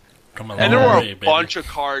 Come a And long there were way, a baby. bunch of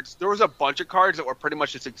cards. There was a bunch of cards that were pretty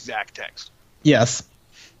much this exact text. Yes.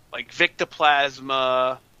 Like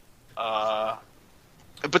Victoplasma, but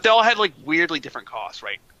they all had like weirdly different costs,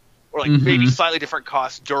 right? Or like maybe slightly different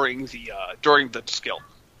costs during the skill.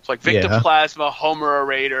 So like Yeah. Victoplasma, Homer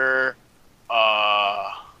Raider,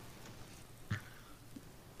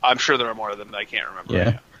 I'm sure there are more of them that I can't remember. Yeah.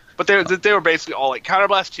 Right now. But they were basically all like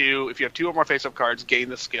Counterblast 2, if you have 2 or more face-up cards, gain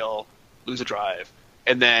the skill, lose a drive.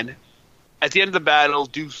 And then at the end of the battle,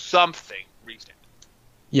 do something, restand.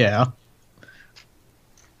 Yeah.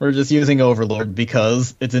 We're just using Overlord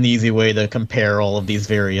because it's an easy way to compare all of these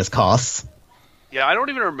various costs. Yeah, I don't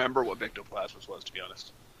even remember what Victoplasma was, to be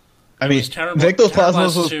honest. I mean, was Victor's Plasma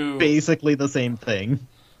Counterblast was 2 basically the same thing.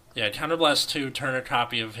 Yeah, Counterblast 2, turn a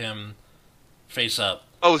copy of him face up.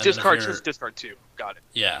 Oh, it's And then if discard, you're- it's discard 2. Got it.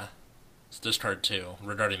 Yeah. It's discard 2,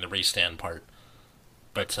 regarding the restand part.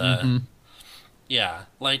 But, yeah,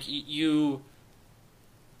 like, you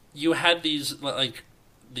had these, like,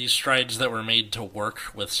 these strides that were made to work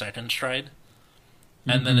with second stride.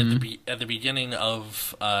 And then at the beginning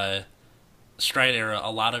of stride era,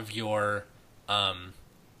 a lot of your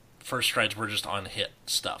first strides were just on hit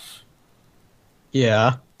stuff.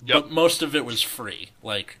 Yeah. Yep. But most of it was free,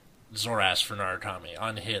 like Zoras for Narukami.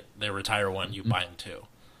 On hit, they retire 1, you bind 2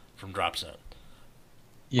 from drop zone. Or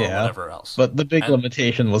Yeah. whatever else. But the big And-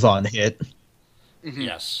 limitation was on hit.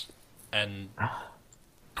 Yes. And And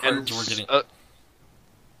cards were getting...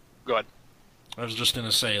 go ahead. I was just going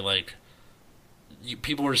to say, like,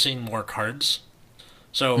 people were seeing more cards.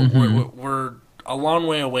 So we're a long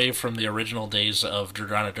way away from the original days of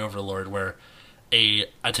Dragonic Overlord, where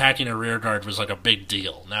attacking a rear guard was like a big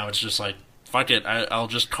deal. Now it's just like, fuck it, I'll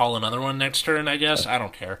just call another one next turn, I guess. I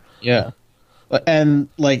don't care. Yeah. And,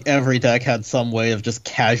 like, every deck had some way of just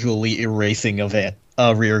casually erasing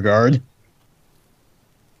a rear guard.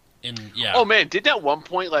 Yeah. Oh man, didn't at one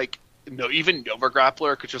point like even Nova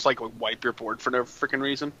Grappler could just like wipe your board for no freaking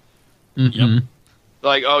reason? Mhm.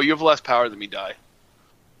 Like, oh, you have less power than me, die.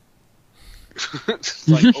 It's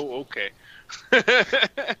like, oh, okay.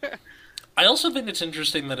 I also think it's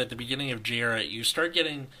interesting that at the beginning of G-Era, you start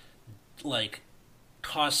getting, like,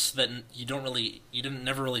 costs that you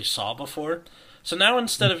never really saw before. So now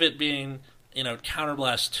instead of it being,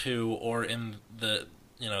 Counterblast 2, or in the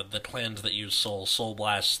clans that use Soul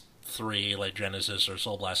Blast 3, like Genesis, or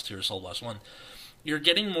Soul Blast 2, or Soul Blast 1, you're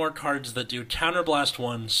getting more cards that do Counterblast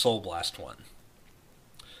 1, Soul Blast 1.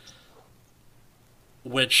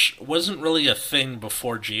 which wasn't really a thing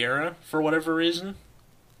before G-Era for whatever reason.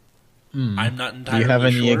 I'm not Do entirely you have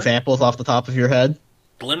any sure. examples off the top of your head?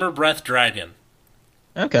 Glimmer Breath Dragon.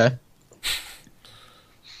 Okay.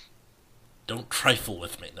 Don't trifle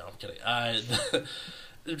with me. No, I'm kidding.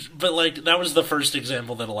 But like that was the first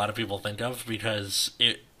example that a lot of people think of because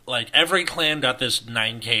it like every clan got this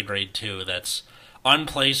 9K grade 2 that's on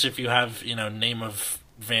place if you have, name of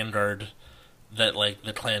Vanguard that like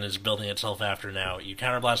the clan is building itself after now. You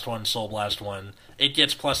counterblast one, soul blast one, it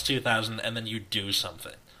gets plus 2,000 and then you do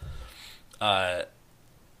something.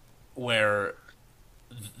 Where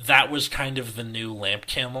that was kind of the new lamp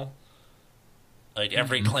camel. Like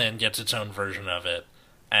every clan gets its own version of it.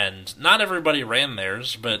 And not everybody ran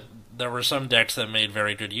theirs, but there were some decks that made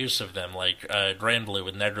very good use of them, like Grand Blue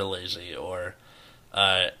with Negralazy, or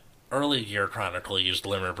early Gear Chronicle used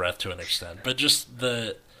Glimmer Breath to an extent. But just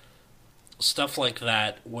the stuff like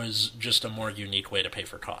that was just a more unique way to pay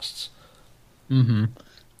for costs. Mm-hmm.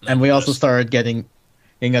 And we also started getting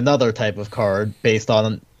another type of card based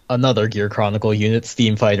on another Gear Chronicle unit,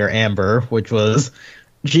 Steam Fighter Amber, which was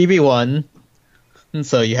GB1. And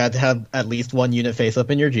so you had to have at least one unit face up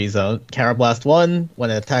in your G zone. Counterblast 1, when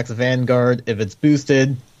it attacks a Vanguard, if it's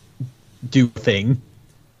boosted, do thing.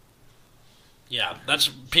 Yeah, that's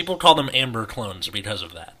people call them Amber clones because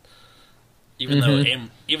of that. Even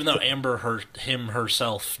though Amber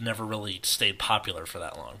herself never really stayed popular for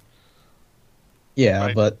that long. Yeah,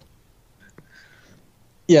 Right. but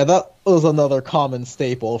yeah, that was another common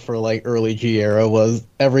staple for like early G era was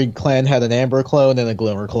every clan had an Amber clone and a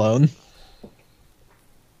Glimmer clone.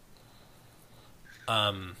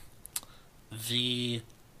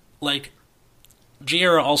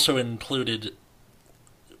 G-Era also included,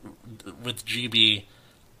 with GB,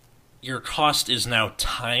 your cost is now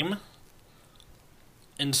time.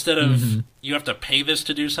 Instead of, you have to pay this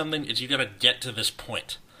to do something, it's you gotta get to this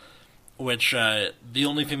point. Which, the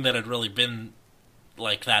only thing that had really been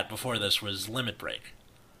like that before this was Limit Break.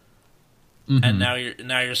 And now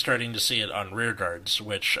you're starting to see it on rear guards,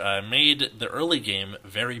 which made the early game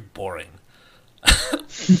very boring.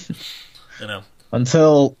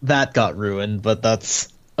 Until that got ruined, but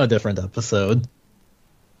that's a different episode.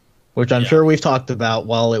 Which I'm Yeah. sure we've talked about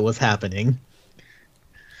while it was happening.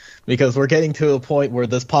 Because we're getting to a point where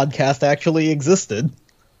this podcast actually existed.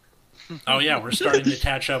 Oh yeah, we're starting to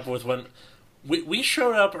catch up with when we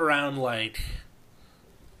showed up around like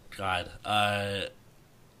God, I'm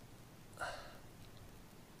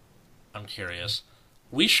curious.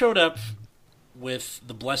 We showed up with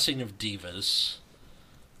the Blessing of Divas.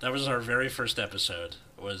 That was our very first episode.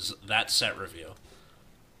 Was that set review,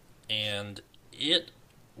 and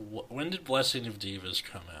when did Blessing of Divas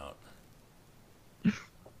come out?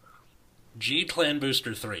 G Clan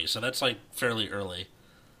Booster 3, so that's like fairly early.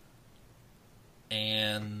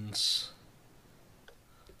 And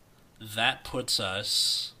that puts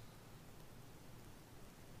us...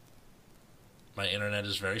 My internet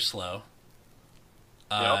is very slow.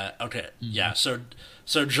 Yep. Okay, yeah, so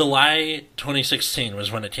July 2016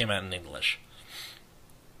 was when it came out in English.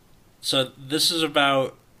 So this is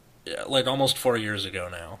about, like, almost 4 years ago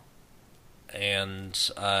now. And,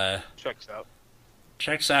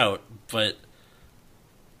 checks out, but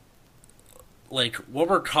like, what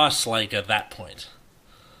were costs like at that point?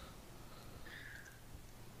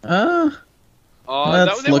 Let's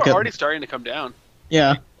they were look at- already starting to come down.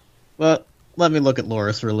 Yeah, but let me look at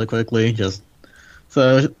Loris really quickly.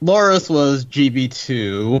 So Loris was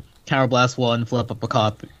GB2, Counterblast 1, flip up a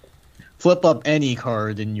copy, flip up any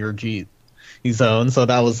card in your G zone. So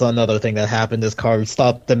that was another thing that happened. This card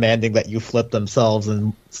stopped demanding that you flip themselves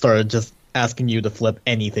and started just asking you to flip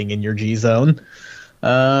anything in your G zone.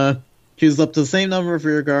 Choose up to the same number of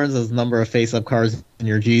rear guards as the number of face-up cards in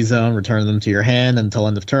your G zone. Return them to your hand until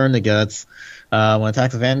end of turn. It gets when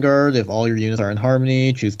attacks a Vanguard, if all your units are in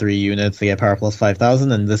harmony, choose 3 units. They get power plus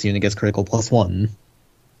 5,000, and this unit gets critical plus 1.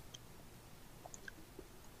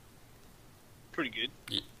 Pretty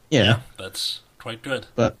good. Yeah. That's quite good.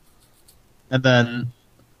 And then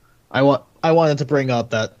I wanted to bring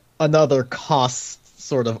up that another cost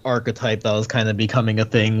sort of archetype that was kind of becoming a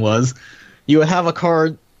thing was you would have a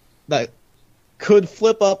card that could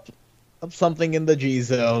flip up something in the G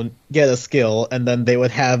zone, get a skill, and then they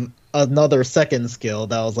would have another second skill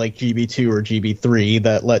that was like GB2 or GB3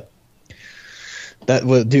 that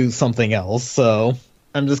would do something else. So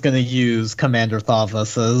I'm just going to use Commander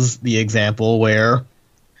Thavas as the example where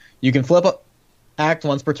you can flip up, act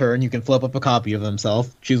once per turn, you can flip up a copy of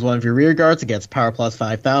himself, choose one of your rear guards, it gets power plus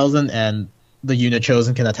 5,000, and the unit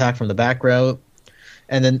chosen can attack from the back row.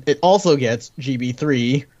 And then it also gets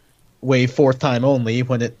GB3, wave 4th time only,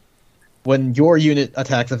 when it when your unit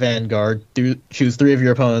attacks a vanguard, choose 3 of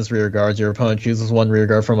your opponent's rear guards. Your opponent chooses 1 rear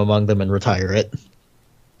guard from among them and retire it.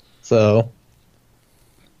 So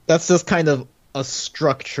that's just kind of a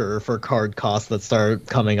structure for card costs that started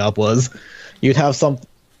coming up. Was you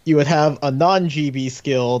would have a non-GB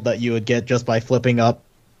skill that you would get just by flipping up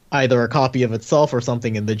either a copy of itself or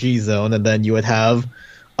something in the G zone, and then you would have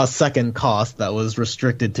a second cost that was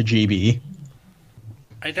restricted to GB.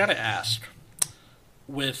 I gotta ask,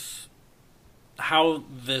 with how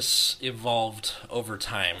this evolved over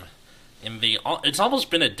time, it's almost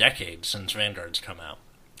been a decade since Vanguard's come out.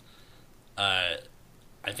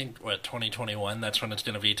 I think, 2021, that's when it's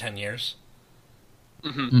going to be 10 years?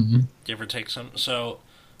 Give or take some. So,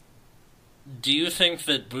 do you think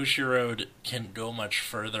that Bushiroad can go much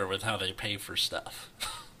further with how they pay for stuff?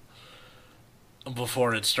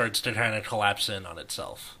 Before it starts to kind of collapse in on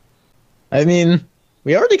itself? I mean,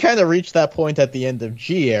 we already kind of reached that point at the end of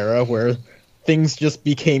G era where things just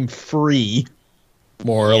became free,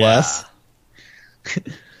 more or less.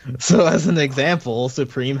 So, as an example,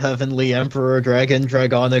 Supreme Heavenly Emperor Dragon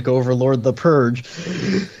Dragonic Overlord the Purge.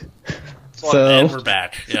 And we're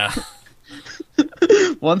back, yeah.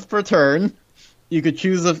 Once per turn, you could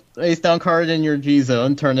choose a face-down card in your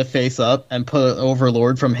G-Zone, turn it face up, and put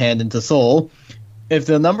Overlord from hand into soul. If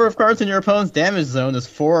the number of cards in your opponent's damage zone is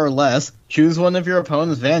 4 or less, choose one of your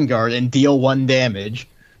opponent's Vanguard and deal 1 damage.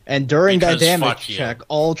 And during that damage check,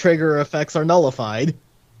 all trigger effects are nullified.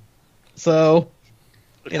 So,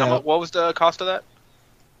 what was the cost of that?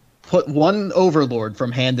 Put 1 Overlord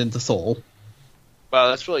from hand into soul. Wow,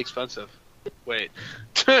 that's really expensive. Wait.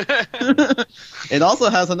 It also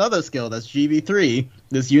has another skill that's GB3.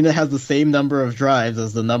 This unit has the same number of drives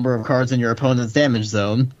as the number of cards in your opponent's damage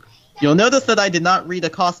zone. You'll notice that I did not read a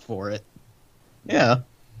cost for it. Yeah.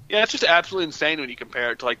 Yeah, it's just absolutely insane when you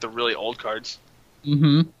compare it to, like, the really old cards.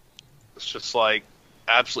 Mm-hmm. It's just, like,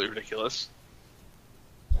 absolutely ridiculous.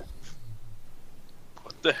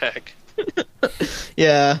 What the heck?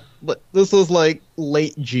 Yeah, but this was, like,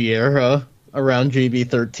 late G era, around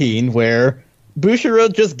GB13, where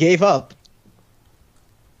Bushiroad just gave up.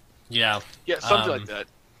 Yeah. Yeah, something like that.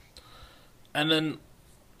 And then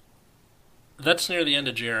that's near the end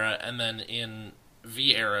of G era, and then in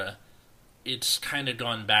V era, it's kind of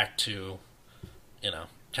gone back to,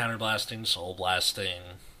 counterblasting, soul blasting,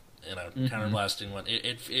 counterblasting one.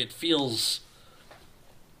 It feels,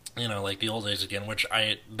 like the old days again, which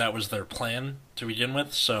that was their plan to begin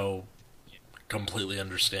with, so completely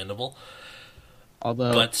understandable.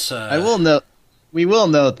 Although, but, we will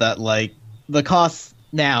note that, like, the costs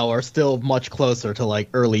now are still much closer to, like,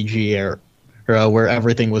 early G era, where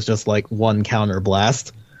everything was just, like, 1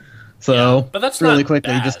 counterblast. So, yeah, but that's really not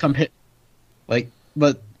quickly, bad. just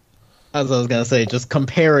but, as I was gonna say, just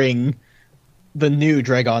comparing the new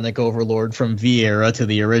Dragonic Overlord from V era to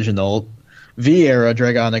the original, V era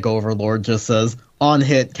Dragonic Overlord just says, on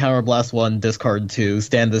hit, counterblast 1, discard 2,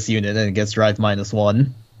 stand this unit, and it gets drive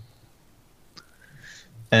 -1.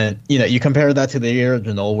 And, you compare that to the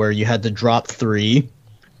original, where you had to drop 3,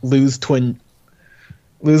 loses twin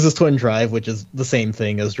drive, which is the same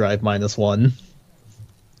thing as drive -1.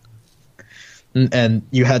 And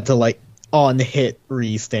you had to, like, on-hit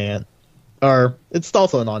restand. Or, it's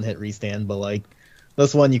also an on-hit restand, but, like,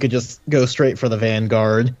 this one you could just go straight for the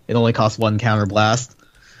Vanguard. It only costs 1 counterblast.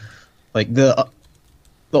 Like, the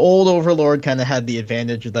old Overlord kind of had the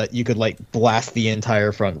advantage that you could, like, blast the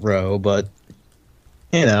entire front row, but,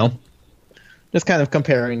 just kind of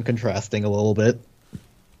comparing and contrasting a little bit.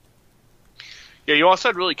 Yeah, you also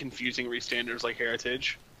had really confusing restanders like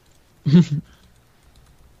Heritage.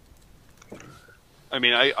 I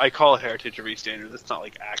mean, I call Heritage a restander. That's not,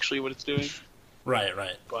 like, actually what it's doing. Right.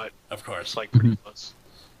 But of course, it's, like, pretty close.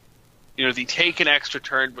 The take an extra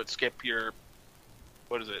turn but skip your...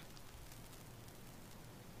 What is it?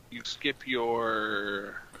 You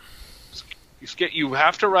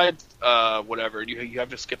have to ride, whatever. You have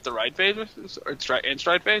to skip the ride phase, or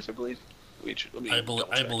stride phase, I believe.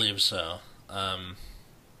 I believe so.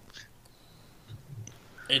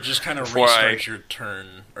 It just kind of restarts your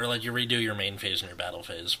turn, or like you redo your main phase and your battle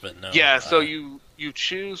phase, but no. Yeah, so you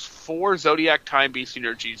choose 4 Zodiac Time Beasts in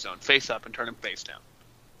your G zone, face up, and turn them face down.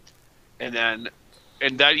 And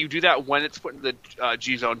that you do that when it's put in the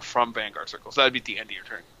G zone from Vanguard Circle. So that would be at the end of your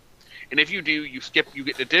turn. And if you do, you get an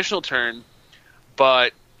additional turn,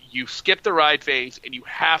 but you skip the ride phase and you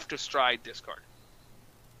have to stride discard.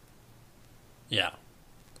 Yeah.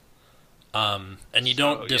 And you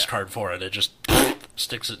don't discard for it. It just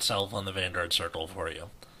sticks itself on the Vanguard Circle for you.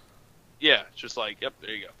 Yeah, it's just like, yep,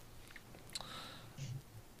 there you go.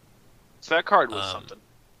 So that card was something.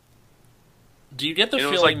 Do you get the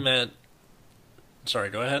feeling that Sorry,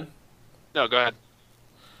 go ahead. No, go ahead.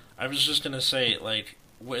 I was just gonna say, like,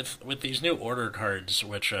 with these new order cards,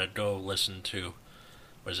 which go listen to,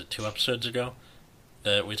 was it 2 episodes ago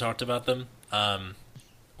that we talked about them?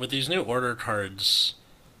 With these new order cards,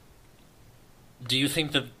 do you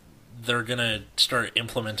think that they're gonna start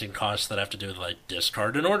implementing costs that have to do with, like,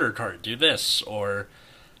 discard an order card, do this, or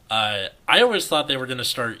I always thought they were gonna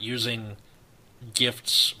start using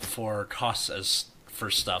gifts for costs as for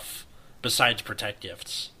stuff besides protect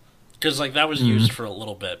gifts, because like that was used for a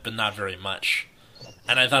little bit, but not very much.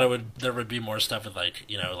 And I thought there would be more stuff with like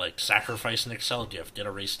like sacrifice an Excel gift, get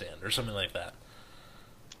a restand or something like that.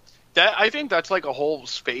 I think that's like a whole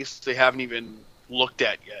space they haven't even looked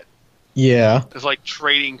at yet. Yeah. It's like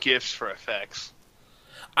trading gifts for effects.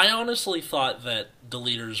 I honestly thought that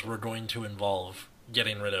deleters were going to involve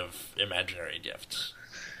getting rid of imaginary gifts.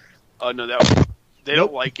 Oh no, they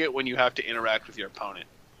don't like it when you have to interact with your opponent.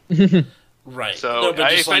 Right. So no,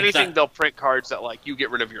 but if like anything, that... they'll print cards that like you get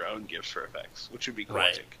rid of your own gifts for effects, which would be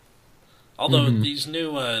chaotic. Right. Although these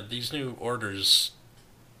new orders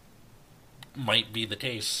might be the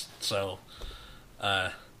case. So,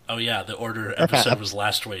 oh yeah, the order episode was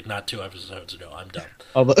last week, not 2 episodes ago. I'm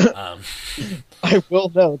done. I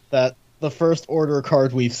will note that the first order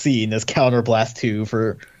card we've seen is Counterblast 2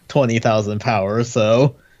 for 20,000 power,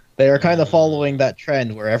 so they are kind of following that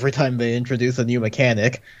trend where every time they introduce a new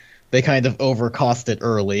mechanic, they kind of overcost it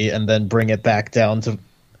early and then bring it back down to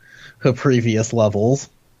previous levels.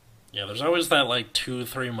 Yeah, there's always that like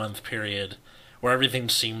 2-3 month period where everything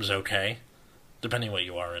seems okay, depending what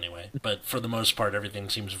you are anyway. But for the most part, everything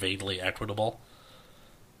seems vaguely equitable.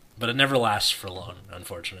 But it never lasts for long,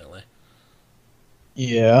 unfortunately.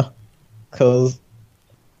 Yeah, because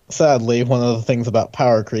sadly, one of the things about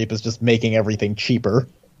power creep is just making everything cheaper.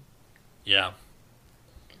 Yeah.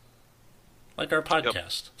 Like our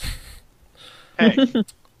podcast. Hey.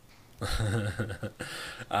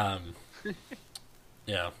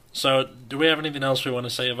 Yeah. So, do we have anything else we want to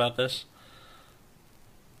say about this?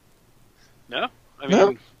 No, I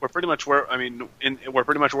mean we're pretty much where we're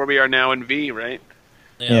pretty much where we are now in V, right?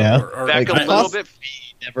 Yeah. Or back a little bit.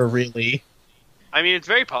 Never really. I mean, it's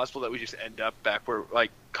very possible that we just end up back where,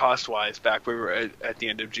 like, cost-wise, back where we were at the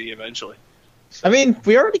end of G eventually. So, I mean,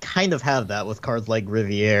 we already kind of have that with cards like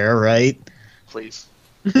Riviere, right? Please.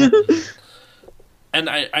 And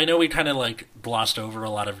I know we kind of like glossed over a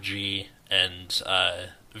lot of G and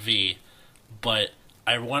V, but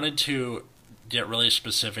I wanted to get really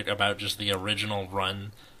specific about just the original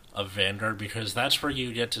run of Vanguard, because that's where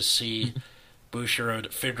you get to see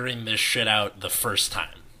Bushiroad figuring this shit out the first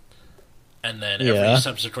time. And then every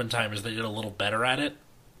subsequent time is they get a little better at it,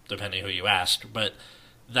 depending who you ask. But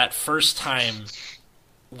that first time,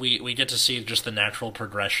 we get to see just the natural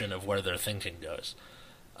progression of where their thinking goes.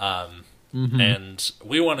 And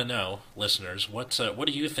we want to know, listeners, what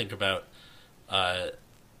do you think about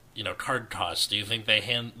card costs? Do you think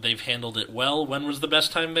they've handled it well? When was the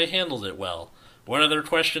best time they handled it well? What other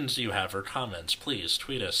questions do you have or comments? Please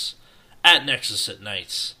tweet us at Nexus at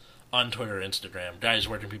Nights on Twitter or Instagram. Guys,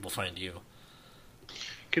 where can people find you?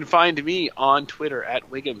 You can find me on Twitter at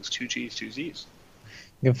Wiggums, 2Gs, 2Zs.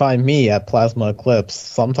 You can find me at Plasma Eclipse.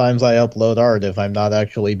 Sometimes I upload art if I'm not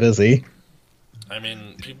actually busy. I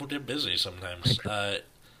mean, people get busy sometimes.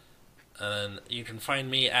 And you can find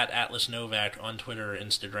me at Atlas Novak on Twitter or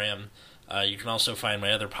Instagram. You can also find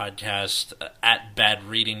my other podcast at Bad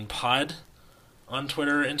Reading Pod on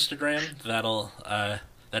Twitter or Instagram.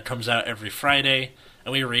 That comes out every Friday,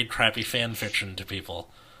 and we read crappy fan fiction to people.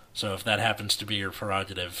 So if that happens to be your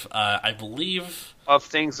prerogative, I believe... Of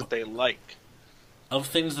things that they like. Of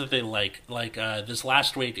things that they like. Like, this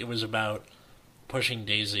last week, it was about Pushing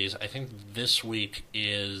Daisies. I think this week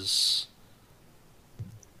is...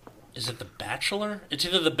 Is it The Bachelor? It's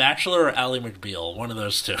either The Bachelor or Ally McBeal. One of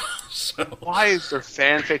those two. So... Why is there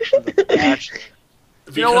fan fiction of The Bachelor?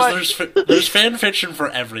 Because there's fan fiction for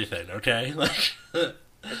everything, okay? Like...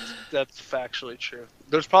 That's factually true.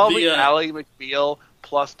 There's probably Ally McBeal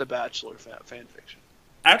plus The Bachelor fan fiction.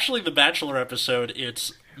 Actually, The Bachelor episode,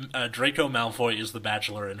 it's Draco Malfoy is the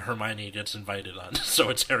Bachelor and Hermione gets invited on. So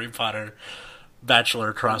it's Harry Potter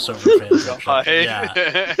Bachelor crossover fan fiction. Yeah.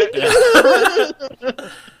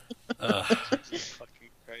 Fucking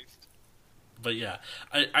Christ. But yeah,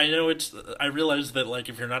 I know I realize that, like,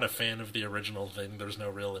 if you're not a fan of the original thing, there's no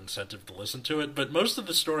real incentive to listen to it, but most of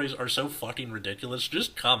the stories are so fucking ridiculous.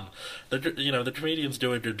 Just come. The comedians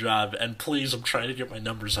do a good job, and please, I'm trying to get my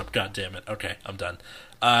numbers up, goddammit. Okay, I'm done.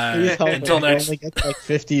 Until next... I only get like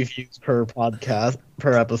 50 views per podcast,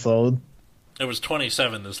 per episode. It was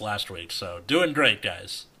 27 this last week, so doing great,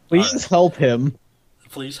 guys. Please help him.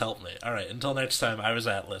 Please help me. All right, until next time, I was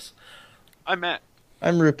Atlas. I'm Matt.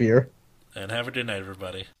 I'm Root Beer. And have a good night,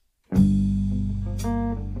 everybody.